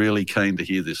listeners are really keen to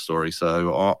hear this story.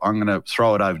 So I'm going to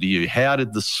throw it over to you. How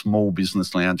did the Small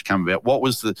Business Lounge come about?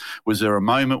 Was there a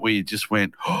moment where you just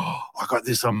went, oh, I got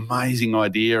this amazing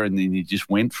idea, and then you just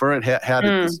went for it? How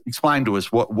did this, explain to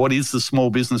us what is the Small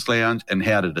Business Lounge and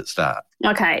how did it start?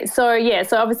 Okay, so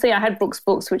obviously I had Brooks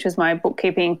Books, which was my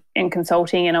bookkeeping and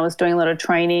consulting, and I was doing a lot of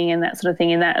training and that sort of thing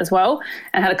in that as well,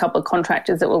 and had a couple of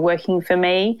contractors that were working for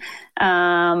me,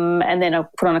 and then I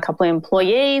put on a couple of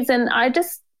employees, and I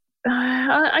guess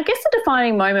the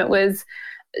defining moment was,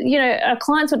 our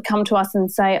clients would come to us and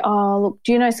say, oh, look,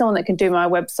 do you know someone that can do my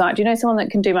website? Do you know someone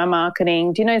that can do my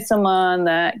marketing? Do you know someone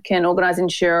that can organise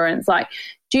insurance? Like,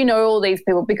 do you know all these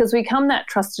people? Because we become that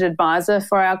trusted advisor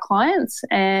for our clients,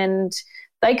 and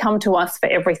they come to us for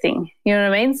everything. You know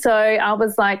what I mean? So I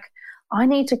was like, I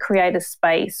need to create a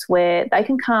space where they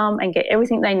can come and get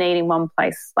everything they need in one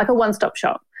place, like a one-stop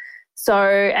shop. So,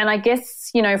 and I guess,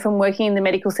 from working in the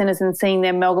medical centres and seeing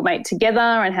them amalgamate together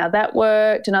and how that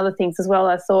worked and other things as well,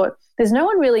 I thought there's no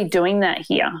one really doing that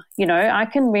here. I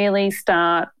can really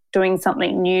start doing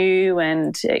something new,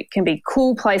 and it can be a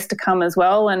cool place to come as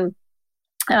well. And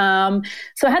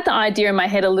so I had the idea in my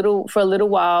head for a little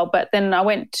while, but then I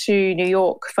went to New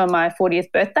York for my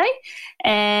 40th birthday,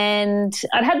 and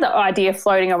I'd had the idea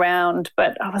floating around,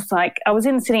 but I was like,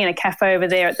 sitting in a cafe over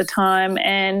there at the time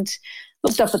and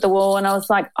looked up at the wall, and I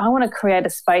was like, I want to create a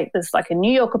space that's like a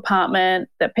New York apartment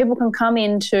that people can come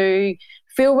into,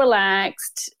 feel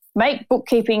relaxed, make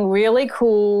bookkeeping really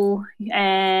cool.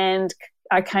 And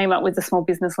I came up with the Small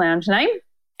Business Lounge name.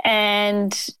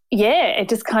 And it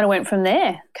just kind of went from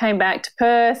there. Came back to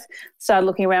Perth, started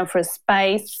looking around for a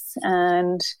space,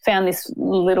 and found this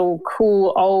little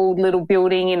cool old little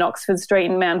building in Oxford Street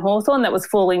in Mount Hawthorn that was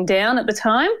falling down at the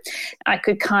time. I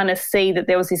could kind of see that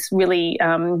there was this really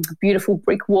beautiful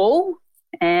brick wall,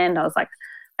 and I was like,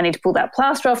 I need to pull that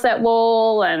plaster off that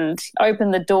wall, and open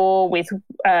the door with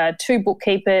 2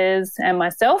 bookkeepers and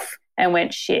myself, and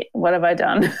went, shit, what have I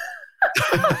done?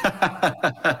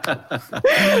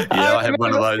 I had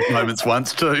one of those moments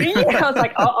once too. I was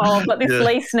like, I've got this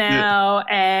lease now,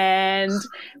 and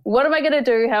what am I going to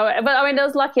do? But I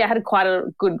was lucky. I had quite a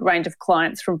good range of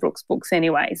clients from Brooks Books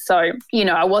anyway. So,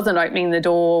 I wasn't opening the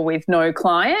door with no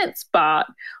clients, but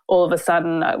all of a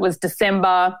sudden it was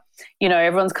December.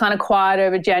 Everyone's kind of quiet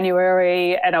over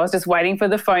January, and I was just waiting for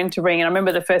the phone to ring. And I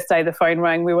remember the first day the phone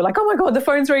rang, we were like, oh my God, the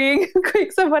phone's ringing.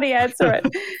 Quick, somebody answer it.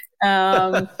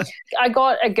 I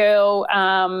got a girl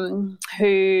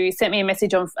who sent me a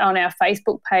message on our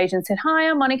Facebook page and said, hi,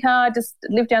 I'm Monica. I just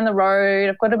live down the road.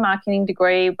 I've got a marketing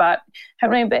degree, but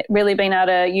haven't really been able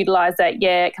to utilise that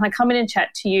yet. Can I come in and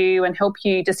chat to you and help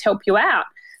you out?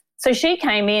 So she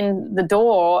came in the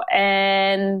door,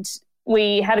 and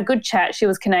we had a good chat. She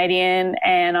was Canadian,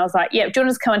 and I was like, yeah, do you want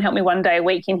to just come and help me one day a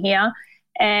week in here?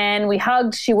 And we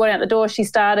hugged. She went out the door. She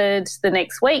started the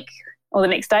next week, or the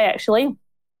next day actually,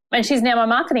 and she's now my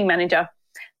marketing manager.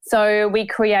 So we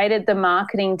created the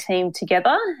marketing team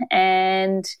together,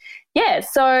 and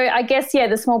so I guess,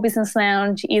 the Small Business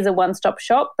Lounge is a one-stop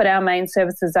shop, but our main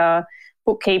services are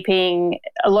bookkeeping,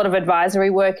 a lot of advisory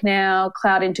work now,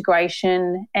 cloud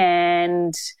integration,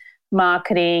 and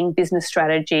marketing, business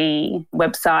strategy,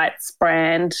 websites,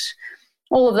 brand,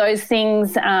 all of those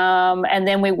things. And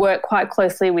then we work quite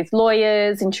closely with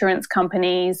lawyers, insurance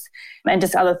companies, and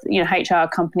just other, HR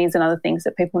companies and other things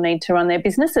that people need to run their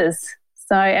businesses.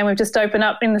 So, and we've just opened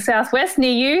up in the southwest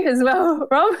near you as well,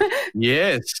 Rob.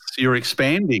 Yes, you're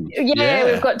expanding. Yeah,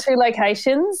 we've got 2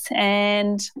 locations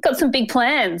and got some big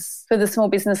plans for the Small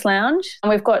Business Lounge. And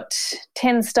we've got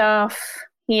 10 staff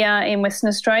here in Western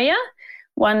Australia,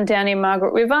 1 down in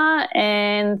Margaret River,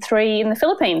 and 3 in the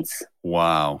Philippines.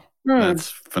 Wow. That's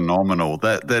phenomenal.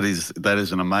 That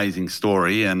is an amazing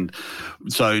story. And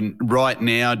so right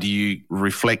now, do you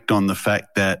reflect on the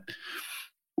fact that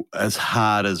as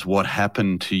hard as what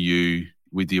happened to you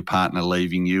with your partner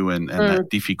leaving you and that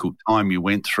difficult time you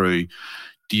went through,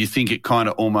 do you think it kind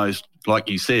of almost, like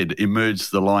you said,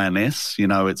 emerged the lioness?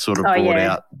 It sort of brought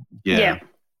out. Yeah.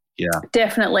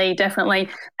 Definitely.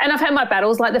 And I've had my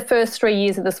battles. Like the first 3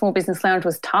 years of the Small Business Lounge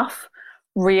was tough,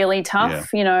 really tough.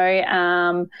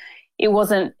 It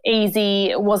wasn't easy.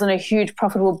 It wasn't a huge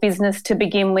profitable business to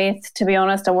begin with, to be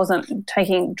honest. I wasn't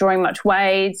drawing much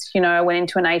wage. I went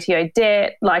into an ATO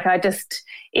debt. Like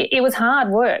it was hard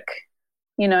work,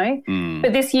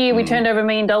 But this year we turned over $1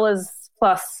 million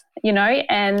plus,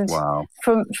 and wow.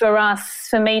 for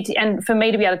me to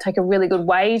be able to take a really good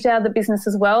wage out of the business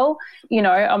as well,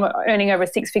 I'm earning over a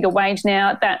 6-figure wage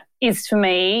now. That is for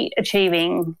me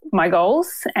achieving my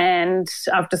goals, and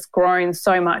I've just grown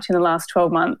so much in the last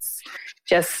 12 months.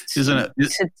 Just isn't it?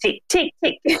 To tick.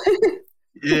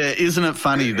 Yeah, isn't it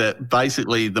funny that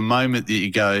basically the moment that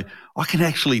you go, I can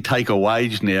actually take a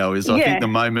wage now is I think the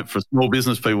moment for small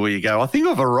business people where you go, I think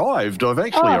I've arrived. I've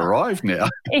actually arrived now.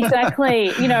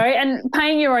 Exactly. And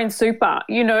paying your own super,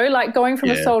 like going from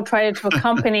a sole trader to a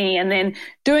company and then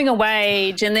doing a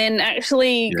wage and then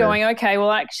actually going, okay, well,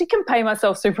 I actually can pay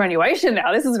myself superannuation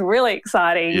now. This is really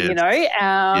exciting,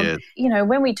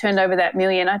 when we turned over that $1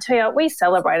 million, I tell you, we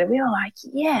celebrated. We were like,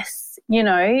 yes,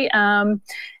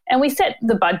 and we set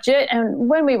the budget, and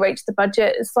when we reach the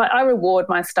budget, it's like I reward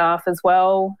my staff as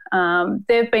well.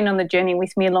 They've been on the journey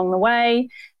with me along the way,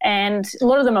 and a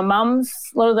lot of them are mums.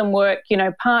 A lot of them work,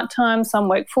 part-time, some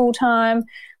work full-time.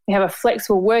 We have a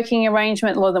flexible working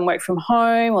arrangement. A lot of them work from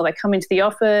home or they come into the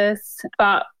office.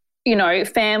 But,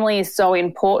 family is so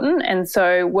important, and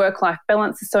so work-life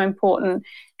balance is so important.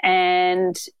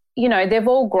 And they've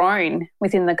all grown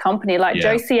within the company. Like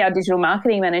Josie, our digital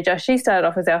marketing manager, she started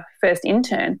off as our first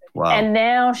intern. Wow. And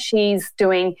now she's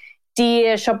doing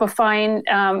Dear, Shopify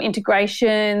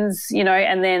integrations,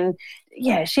 and then,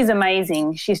 she's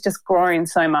amazing. She's just grown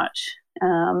so much.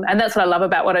 And that's what I love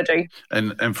about what I do.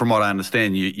 And from what I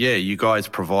understand, you guys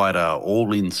provide a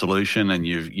all-in solution, and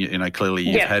you've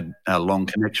had a long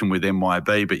connection with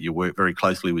MYOB, but you work very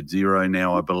closely with Xero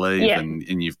now, I believe,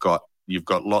 and you've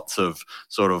got lots of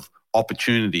sort of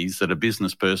opportunities that a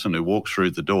business person who walks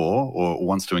through the door or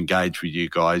wants to engage with you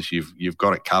guys, you've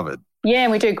got it covered. Yeah,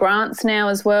 and we do grants now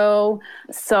as well.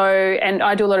 So, and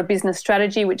I do a lot of business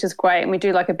strategy, which is great. And we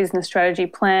do like a business strategy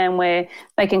plan where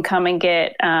they can come and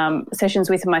get sessions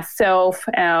with myself,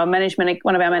 one of our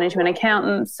management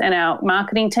accountants, and our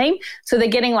marketing team. So they're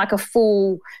getting like a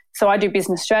full. So I do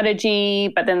business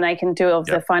strategy, but then they can do all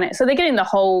the finance. So they're getting the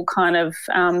whole kind of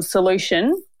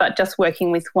solution, but just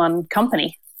working with one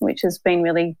company, which has been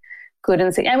really good.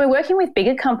 And we're working with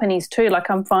bigger companies too.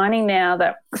 Like I'm finding now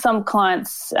that some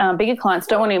clients, bigger clients,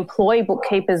 don't want to employ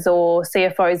bookkeepers or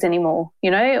CFOs anymore,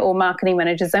 or marketing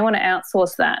managers. They want to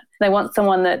outsource that. They want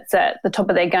someone that's at the top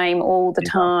of their game all the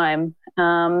time.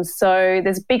 So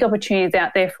there's big opportunities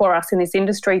out there for us in this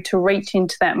industry to reach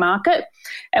into that market.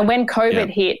 And when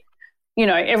COVID hit,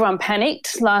 everyone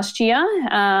panicked last year,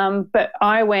 but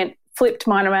I flipped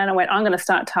mine around and went, I'm going to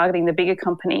start targeting the bigger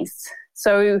companies.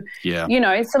 So,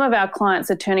 some of our clients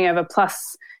are turning over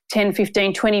plus 10,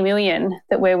 15, 20 million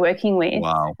that we're working with.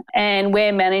 Wow. And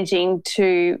we're managing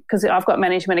because I've got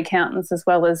management accountants as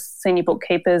well as senior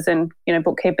bookkeepers and,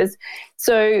 bookkeepers.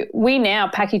 So we now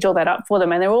package all that up for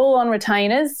them, and they're all on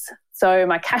retainers. So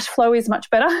my cash flow is much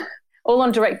better, all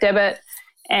on direct debit.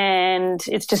 And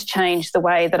it's just changed the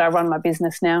way that I run my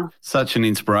business now. Such an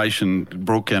inspiration,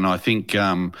 Brooke, and I think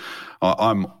I'm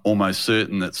almost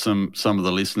certain that some of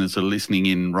the listeners are listening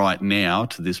in right now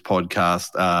to this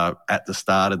podcast at the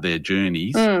start of their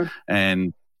journeys,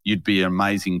 and you'd be an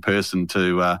amazing person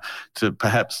to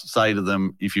perhaps say to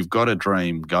them, if you've got a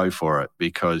dream, go for it,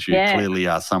 because you clearly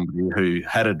are somebody who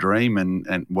had a dream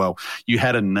and you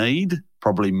had a need,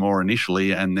 probably more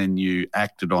initially, and then you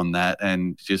acted on that,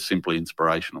 and just simply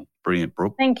inspirational. Brilliant,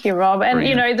 Brooke. Thank you, Rob. And,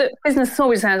 the Small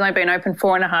Business has only been open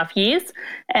 4.5 years,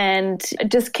 and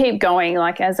just keep going.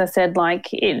 Like, as I said,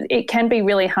 it can be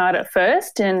really hard at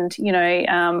first, and,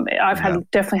 I've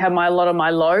definitely had a lot of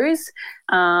my lows.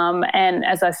 And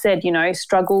as I said,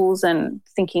 struggles and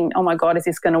thinking, oh my God, is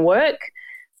this going to work?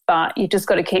 But you just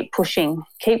got to keep pushing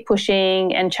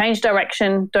and change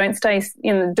direction. Don't stay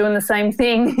doing the same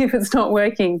thing if it's not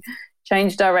working.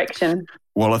 Change direction.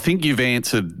 Well, I think you've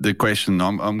answered the question.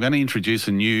 I'm going to introduce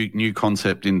a new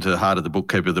concept into Heart of the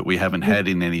Bookkeeper that we haven't had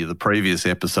in any of the previous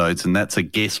episodes, and that's a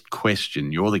guest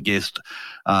question. You're the guest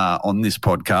on this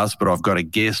podcast, but I've got a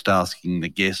guest asking the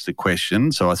guest a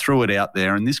question. So I threw it out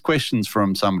there, and this question's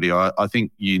from somebody I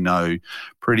think you know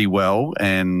pretty well,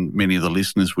 and many of the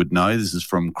listeners would know. This is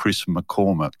from Chris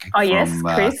McCormick. Oh, yes,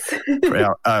 Chris.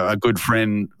 a good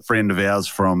friend of ours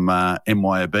from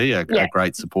MYOB, a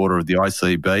great supporter of the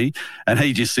ICB. And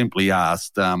he just simply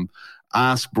asked,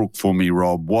 ask Brooke for me,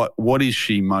 Rob, what is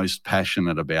she most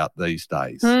passionate about these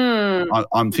days?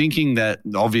 I'm thinking that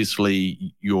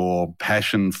obviously your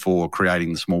passion for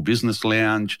creating the Small Business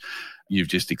Lounge, you've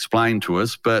just explained to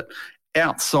us, but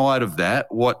outside of that,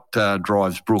 what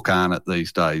drives Brooke Arnott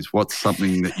these days? What's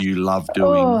something that you love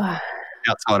doing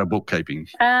outside of bookkeeping?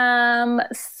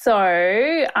 So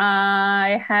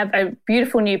I have a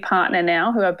beautiful new partner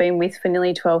now who I've been with for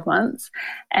nearly 12 months,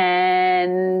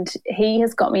 and he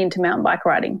has got me into mountain bike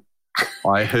riding.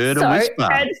 I heard a whisper.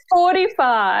 At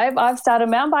 45, I've started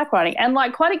mountain bike riding, and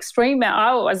quite extreme. I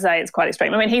always say it's quite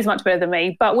extreme. I mean, he's much better than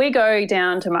me, but we go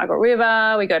down to Margaret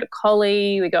River, we go to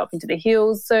Collie, we go up into the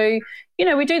hills. So,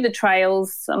 we do the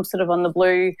trails. I'm sort of on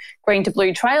the green to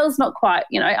blue trails, not quite,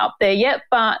 up there yet,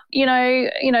 but,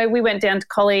 we went down to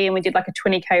Collie and we did like a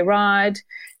 20K ride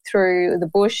through the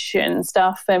bush and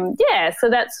stuff. And so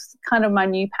that's kind of my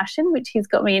new passion, which he's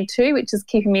got me into, which is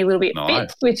keeping me a little bit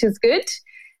fit, which is good.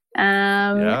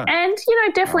 And,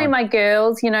 definitely my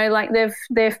girls, like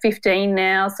they're 15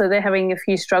 now, so they're having a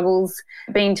few struggles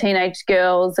being teenage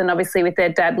girls, and obviously with their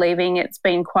dad leaving, it's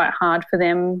been quite hard for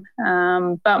them.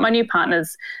 But my new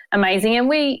partner's amazing,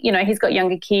 and he's got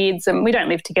younger kids, and we don't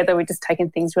live together. We're just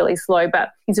taking things really slow, but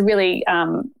he's a really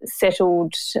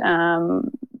settled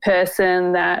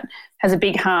person that has a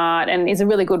big heart and is a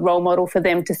really good role model for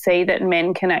them to see that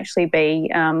men can actually be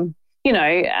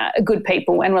good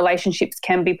people, and relationships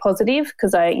can be positive,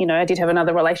 because I did have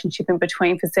another relationship in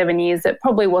between for 7 years that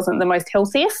probably wasn't the most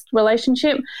healthiest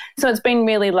relationship. So it's been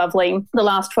really lovely the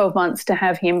last 12 months to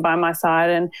have him by my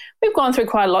side, and we've gone through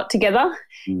quite a lot together,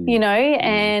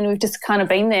 and we've just kind of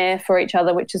been there for each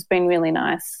other, which has been really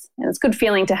nice. And it's a good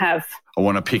feeling to have. I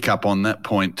want to pick up on that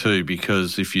point too,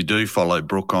 because if you do follow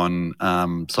Brooke on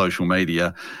social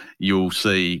media, you'll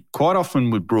see quite often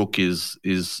with Brooke is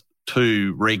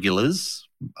two regulars,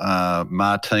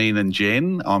 Martine and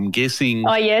Jen. I'm guessing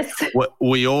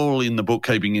we all in the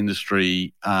bookkeeping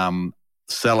industry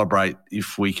celebrate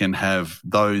if we can have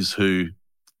those who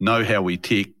know how we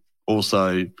tick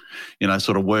also,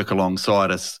 sort of work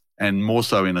alongside us, and more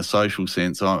so in a social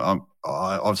sense.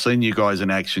 I've seen you guys in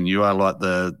action. You are like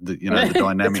the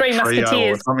dynamic the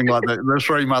trio or something like that. The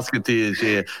Three Musketeers,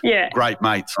 yeah. Great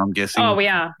mates, I'm guessing. Oh, we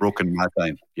are. Brooke and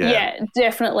Martine. Yeah,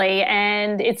 definitely.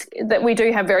 And it's that we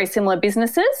do have very similar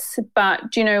businesses, but,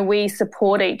 we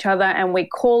support each other and we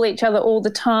call each other all the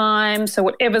time. So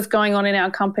whatever's going on in our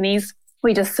companies,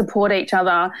 we just support each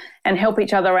other and help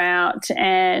each other out.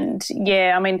 And,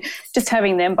 just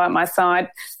having them by my side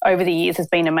over the years has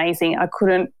been amazing. I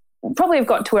couldn't probably have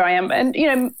got to where I am. And,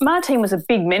 Martine was a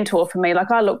big mentor for me.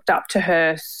 Like, I looked up to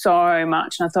her so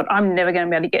much, and I thought I'm never going to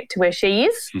be able to get to where she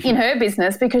is in her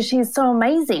business, because she's so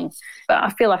amazing. But I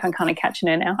feel like I'm kind of catching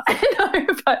her now. There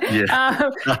you go.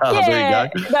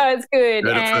 No, it's good.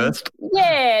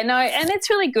 And it's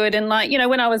really good. And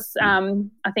when I was,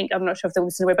 I think, I'm not sure if they're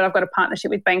listening to it, but I've got a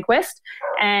partnership with Bankwest,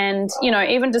 and,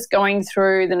 even just going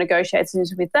through the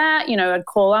negotiations with that, I'd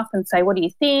call up and say, what do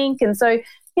you think? And so,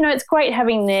 it's great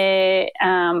having their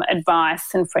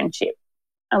advice and friendship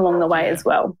along the way as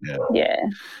well. Yeah.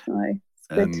 So,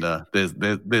 and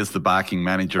there's the barking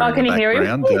manager in can the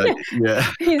background. You hear him?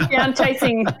 He's down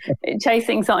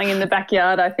chasing something in the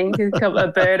backyard, I think, a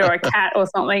bird or a cat or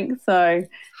something. So,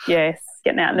 yes,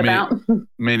 getting out and about.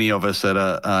 Many of us at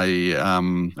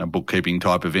a bookkeeping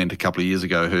type event a couple of years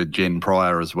ago heard Jen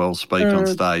Pryor as well speak on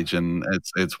stage, and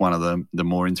it's one of the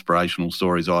more inspirational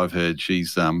stories I've heard.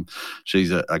 She's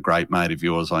a great mate of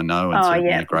yours, I know, and certainly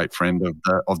a great friend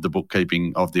of the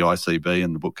bookkeeping, of the ICB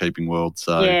and the bookkeeping world.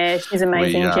 So yeah, she's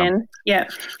amazing, Jen. Yeah,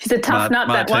 she's a tough nut.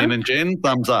 Martine that one. And Jen,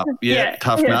 thumbs up.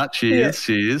 Tough nut. She is.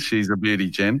 She's a beauty,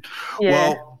 Jen. Yeah.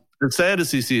 Well, as sad as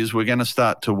this is, we're going to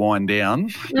start to wind down,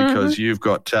 because you've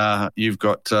got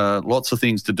lots of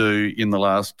things to do in the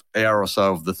last hour or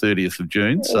so of the 30th of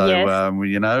June. So,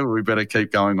 we better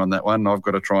keep going on that one. I've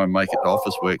got to try and make it to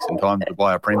Officeworks in time to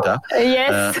buy a printer.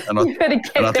 Yes, you better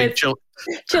get there.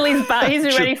 Chili's butt. He's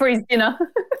ready for his dinner.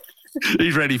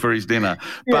 He's ready for his dinner.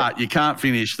 But you can't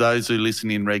finish. Those who listen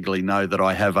in regularly know that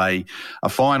I have a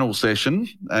final session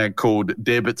called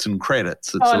Debits and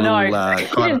Credits. It's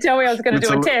you didn't tell me I was going to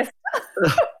do a test.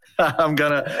 I'm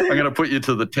gonna put you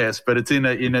to the test, but it's in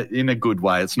a good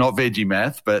way. It's not veggie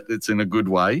math, but it's in a good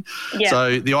way. Yeah.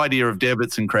 So the idea of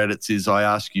debits and credits is I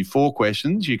ask you 4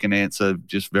 questions. You can answer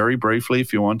just very briefly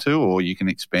if you want to, or you can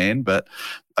expand. But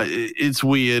it's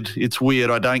weird.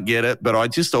 I don't get it, but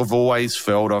I've always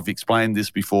felt, I've explained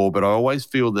this before, but I always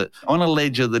feel that on a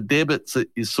ledger, the debits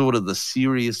is sort of the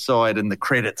serious side and the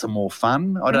credits are more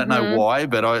fun. I don't know why,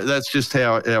 but that's just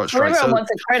how it's right. Everyone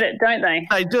wants a credit, don't they?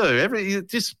 They do.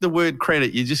 Just the word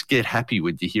credit, you just get happy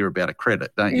when you hear about a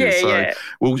credit, don't you? Yeah,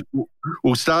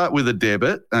 We'll start with a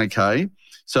debit, okay?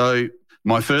 So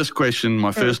my first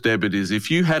question, first debit is, if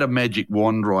you had a magic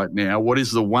wand right now, what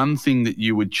is the one thing that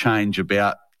you would change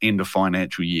about end of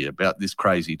financial year, about this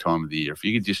crazy time of the year? If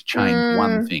you could just change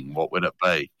one thing, what would it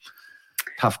be?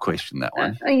 Tough question, that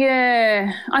one.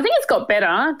 Yeah, I think it's got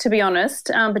better, to be honest,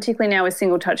 particularly now with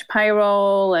single touch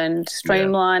payroll and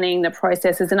streamlining the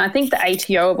processes. And I think the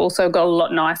ATO have also got a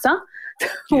lot nicer.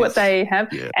 what they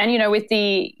have. Yeah. And, with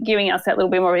the giving us that little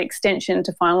bit more of an extension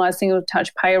to finalise single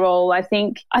touch payroll, I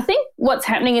think what's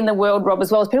happening in the world, Rob,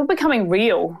 as well, is people becoming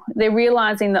real. They're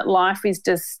realising that life is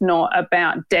just not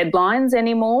about deadlines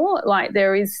anymore. Like,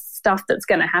 there is stuff that's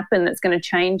going to happen that's going to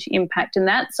change, impact in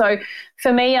that. So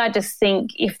for me, I just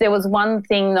think if there was one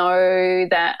thing, though,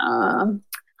 that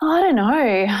I don't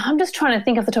know. I'm just trying to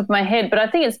think off the top of my head, but I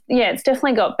think it's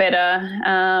definitely got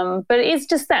better. But it is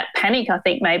just that panic, I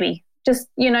think, maybe. Just,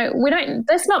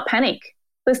 let's not panic.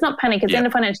 Let's not panic. It's the end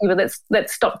of financial year, but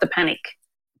let's stop the panic.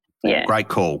 Yeah. Great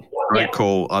call. Great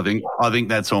call. I think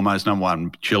that's almost number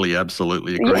one. Chili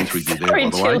absolutely agrees with you there, by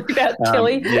the way. About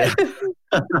chili. Yeah.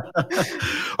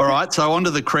 All right, so on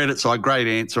to the credit side. Great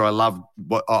answer.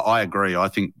 I agree. I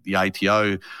think the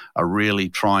ATO are really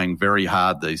trying very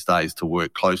hard these days to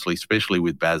work closely, especially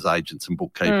with BAS agents and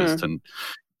bookkeepers, and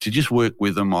to just work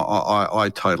with them.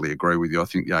 I totally agree with you. I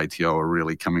think the ATO are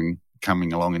really coming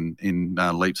along in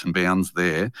leaps and bounds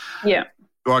there. Yeah.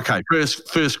 Okay,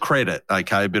 first credit.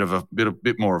 Okay, a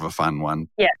bit more of a fun one.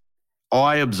 Yeah.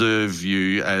 I observe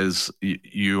you as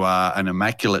you are an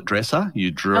immaculate dresser. You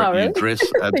dress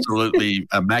absolutely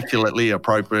immaculately,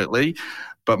 appropriately.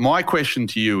 But my question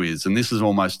to you is, and this is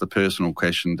almost a personal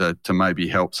question to maybe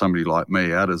help somebody like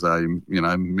me out as a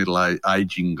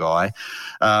middle-aging guy.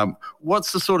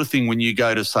 What's the sort of thing when you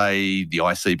go to, say, the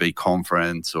ICB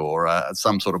conference or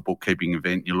some sort of bookkeeping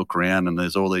event, you look around and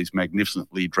there's all these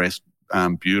magnificently dressed,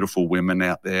 beautiful women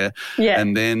out there,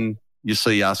 and then you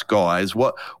see us guys.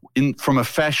 From a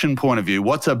fashion point of view,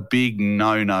 what's a big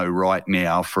no-no right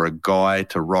now for a guy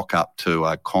to rock up to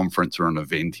a conference or an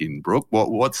event in, Brooke?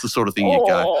 What's the sort of thing you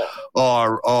go,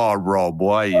 Rob,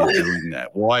 why are you doing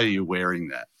that? Why are you wearing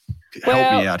that?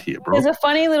 Help me out here, Brooke. There's a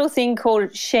funny little thing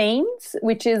called sheens,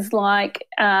 which is like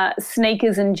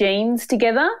sneakers and jeans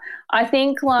together. I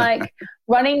think like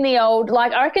running the old,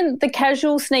 I reckon the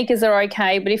casual sneakers are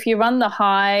okay, but if you run the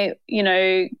high,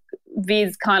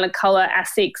 Viz kind of colour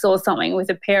Asics or something with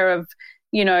a pair of,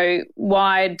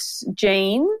 wide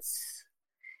jeans.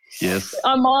 Yes.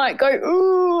 I might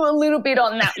go, a little bit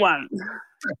on that one.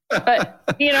 But,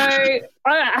 I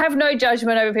have no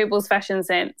judgment over people's fashion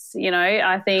sense.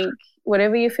 I think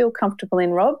whatever you feel comfortable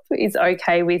in, Rob, is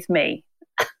okay with me.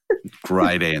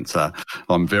 Great answer.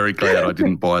 I'm very glad I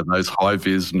didn't buy those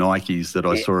high-vis Nikes that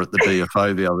I saw at the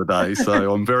DFO the other day.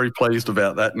 So I'm very pleased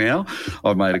about that now.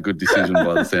 I've made a good decision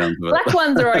by the sound of it. Black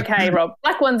ones are okay, Rob.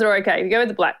 Black ones are okay. If you go with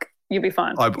the black, you'll be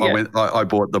fine. I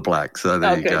bought the black, so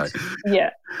there you go.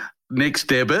 Yeah. Next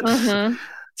debit. Mm-hmm.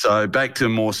 So back to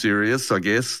more serious, I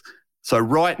guess. So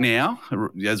right now,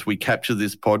 as we capture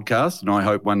this podcast, and I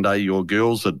hope one day your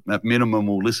girls at minimum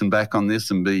will listen back on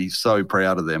this and be so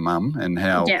proud of their mum and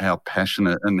how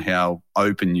passionate and how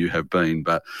open you have been.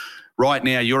 But right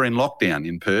now you're in lockdown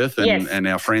in Perth and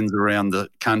our friends around the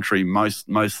country, most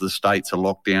of the states are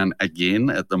locked down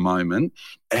again at the moment.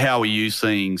 How are you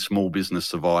seeing small business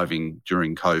surviving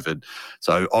during COVID?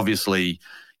 So obviously,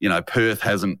 Perth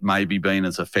hasn't maybe been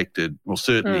as affected, well,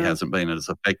 certainly hasn't been as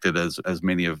affected as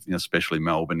many of, especially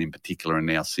Melbourne in particular and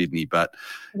now Sydney. But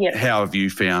how have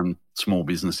you found small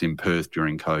business in Perth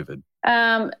during COVID?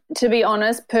 To be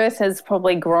honest, Perth has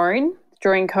probably grown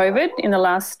during COVID in the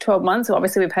last 12 months.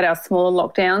 Obviously, we've had our smaller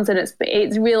lockdowns and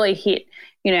it's really hit,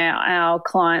 our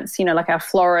clients, like our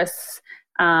florists,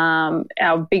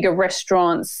 our bigger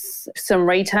restaurants, some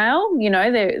retail,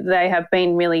 they have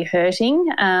been really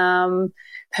hurting.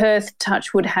 Perth,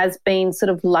 touchwood, has been sort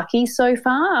of lucky so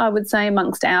far, I would say,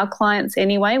 amongst our clients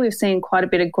anyway. We've seen quite a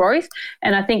bit of growth.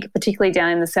 And I think particularly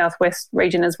down in the southwest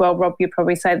region as well, Rob, you'd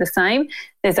probably say the same.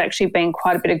 There's actually been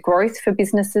quite a bit of growth for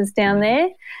businesses down there.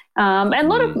 And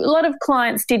a lot of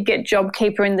clients did get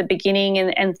JobKeeper in the beginning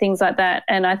and things like that.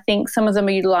 And I think some of them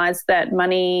utilised that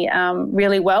money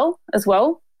really well as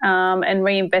well. And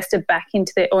reinvested back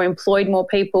into or employed more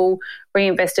people,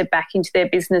 reinvested back into their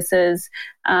businesses,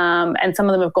 and some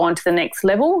of them have gone to the next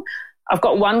level. I've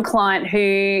got one client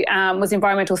who was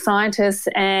environmental scientist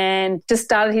and just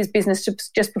started his business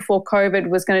just before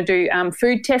COVID, was going to do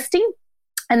food testing.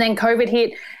 And then COVID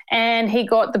hit and he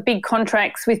got the big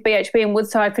contracts with BHP and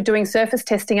Woodside for doing surface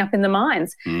testing up in the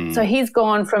mines. So he's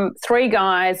gone from 3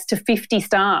 guys to 50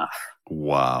 staff.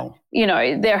 Wow.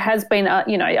 There has been,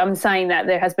 I'm saying that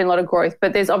there has been a lot of growth,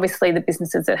 but there's obviously the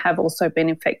businesses that have also been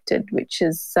affected, which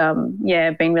has,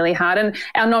 been really hard. And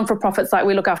our non-for-profits, like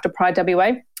we look after Pride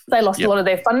WA, they lost a lot of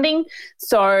their funding.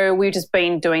 So we've just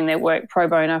been doing their work pro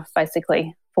bono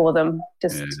basically for them,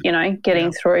 just,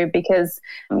 getting through because,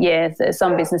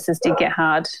 some businesses did get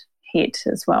hard hit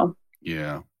as well.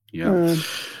 Yeah.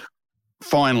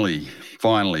 Finally,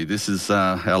 this is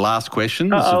our last question.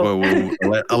 This is where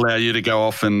we'll allow you to go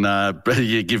off and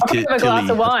give Tilly a glass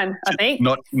of wine, I think.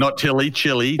 Not Tilly.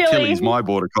 Tilly's my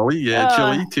border collie. Yeah,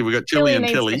 Tilly. We've got Tilly and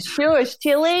Tilly. Shush,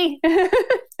 Tilly.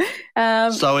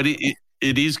 So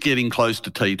it is getting close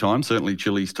to tea time, certainly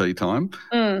Tilly's tea time.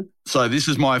 So this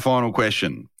is my final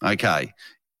question. Okay.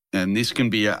 And this can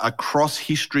be across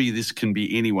history, this can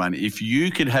be anyone. If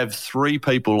you could have 3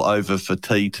 people over for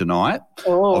tea tonight,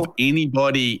 of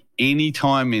anybody, any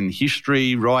time in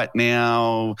history right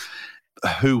now,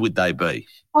 who would they be?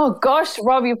 Oh, gosh,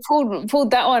 Rob, you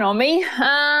pulled that one on me.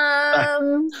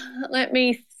 Let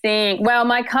me think. Well,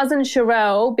 my cousin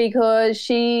Sherelle, because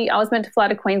I was meant to fly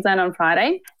to Queensland on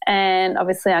Friday, and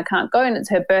obviously I can't go, and it's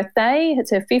her birthday.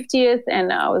 It's her 50th,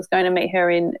 and I was going to meet her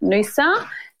in Noosa.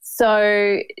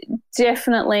 So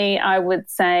definitely I would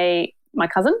say my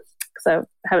cousin, because I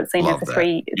haven't seen her for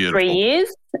three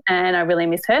years and I really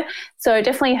miss her. So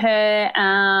definitely her,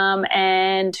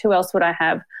 and who else would I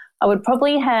have? I would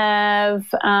probably have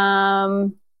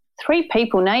 3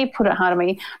 people. Now you put it hard on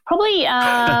me. Probably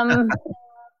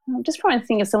I'm just trying to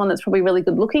think of someone that's probably really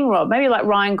good looking, Rob. Maybe like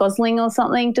Ryan Gosling or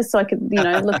something, just so I could,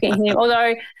 look at him.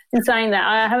 Although in saying that,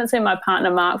 I haven't seen my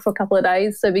partner Mark for a couple of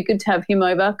days, so it'd be good to have him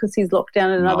over because he's locked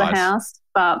down in another house.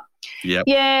 But yeah,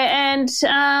 and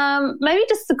maybe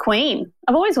just the Queen.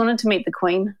 I've always wanted to meet the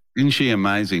Queen. Isn't she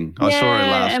amazing? I saw her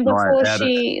last night. And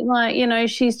before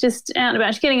she's just out and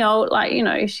about. She's getting old.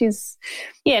 She's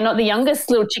not the youngest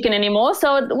little chicken anymore.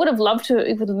 So I would have loved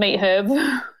to meet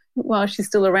her while she's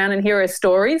still around and hear her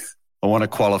stories. I want to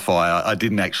qualify. I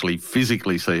didn't actually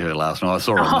physically see her last night. I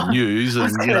saw her on the news,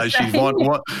 and she's one.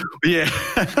 Yeah,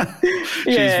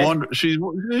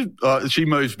 she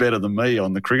moves better than me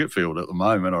on the cricket field at the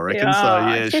moment, I reckon.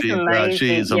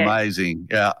 She is amazing.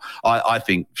 Yeah, I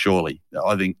think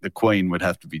the Queen would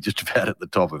have to be just about at the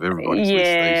top of everybody's list these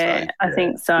days. I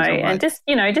think so. And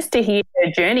just to hear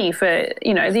her journey for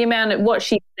the amount of what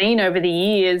she's seen over the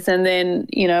years, and then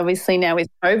obviously now with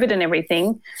COVID and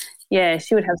everything. Yeah,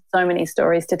 she would have so many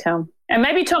stories to tell. And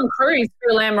maybe Tom Cruise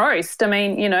for a lamb roast. I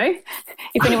mean,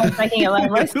 if anyone's making a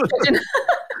lamb roast.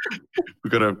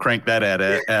 We've got to crank that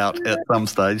out at some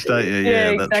stage, don't you?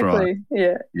 Yeah, that's exactly.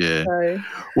 right. Yeah. So.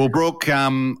 Well, Brooke,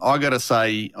 I got to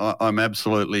say I'm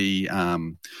absolutely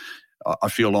I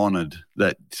feel honoured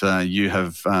that you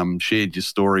have shared your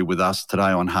story with us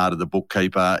today on Heart of the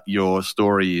Bookkeeper. Your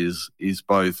story is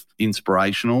both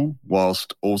inspirational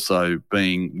whilst also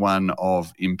being one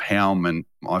of empowerment.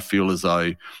 I feel as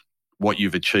though what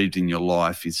you've achieved in your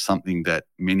life is something that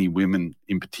many women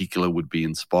in particular would be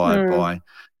inspired by.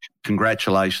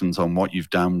 Congratulations on what you've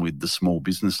done with the Small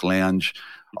Business Lounge.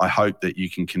 I hope that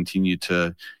you can continue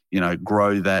to,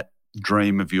 grow that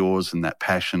dream of yours and that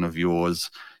passion of yours.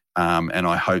 And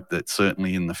I hope that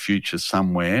certainly in the future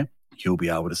somewhere you'll be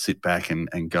able to sit back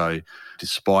and go,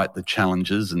 despite the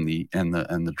challenges and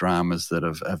the dramas that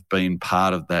have been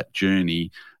part of that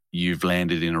journey, you've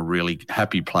landed in a really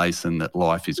happy place and that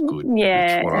life is good.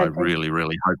 Yeah. That's what I really,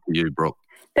 really hope for you, Brooke.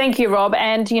 Thank you, Rob.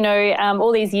 And,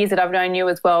 all these years that I've known you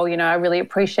as well, I really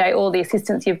appreciate all the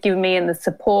assistance you've given me and the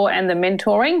support and the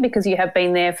mentoring, because you have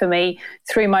been there for me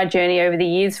through my journey over the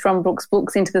years, from Brooke's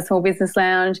Books into the Small Business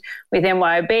Lounge with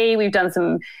MYOB. We've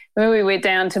done we went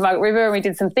down to Margaret River and we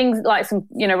did some things like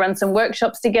run some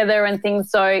workshops together and things.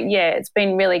 So, it's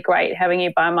been really great having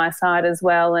you by my side as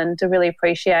well, and to really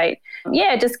appreciate,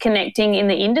 just connecting in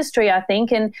the industry, I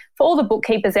think. And for all the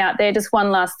bookkeepers out there, just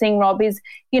one last thing, Rob, is,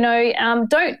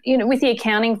 don't, with the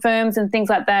accounting firms and things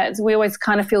like that, we always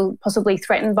kind of feel possibly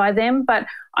threatened by them. But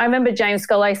I remember James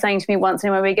Scolay saying to me once in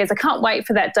a while, he goes, I can't wait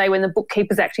for that day when the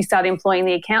bookkeepers actually start employing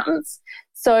the accountants.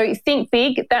 So think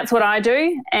big. That's what I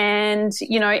do. And,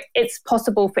 it's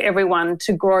possible for everyone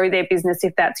to grow their business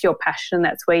if that's your passion and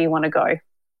that's where you want to go.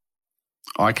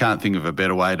 I can't think of a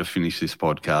better way to finish this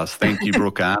podcast. Thank you,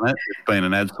 Brooke Arnott. It's been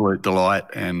an absolute delight,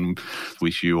 and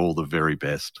wish you all the very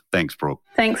best. Thanks, Brooke.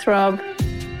 Thanks, Rob.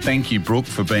 Thank you, Brooke,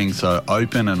 for being so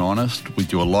open and honest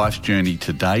with your life journey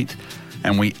to date.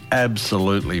 And we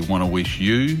absolutely want to wish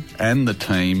you and the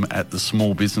team at the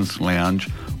Small Business Lounge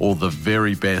all the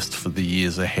very best for the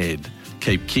years ahead.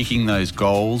 Keep kicking those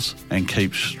goals and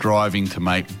keep striving to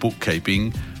make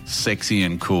bookkeeping sexy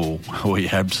and cool. We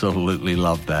absolutely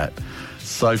love that.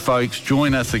 So, folks,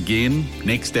 join us again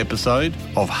next episode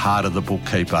of Heart of the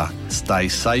Bookkeeper. Stay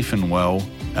safe and well,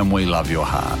 and we love your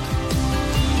heart.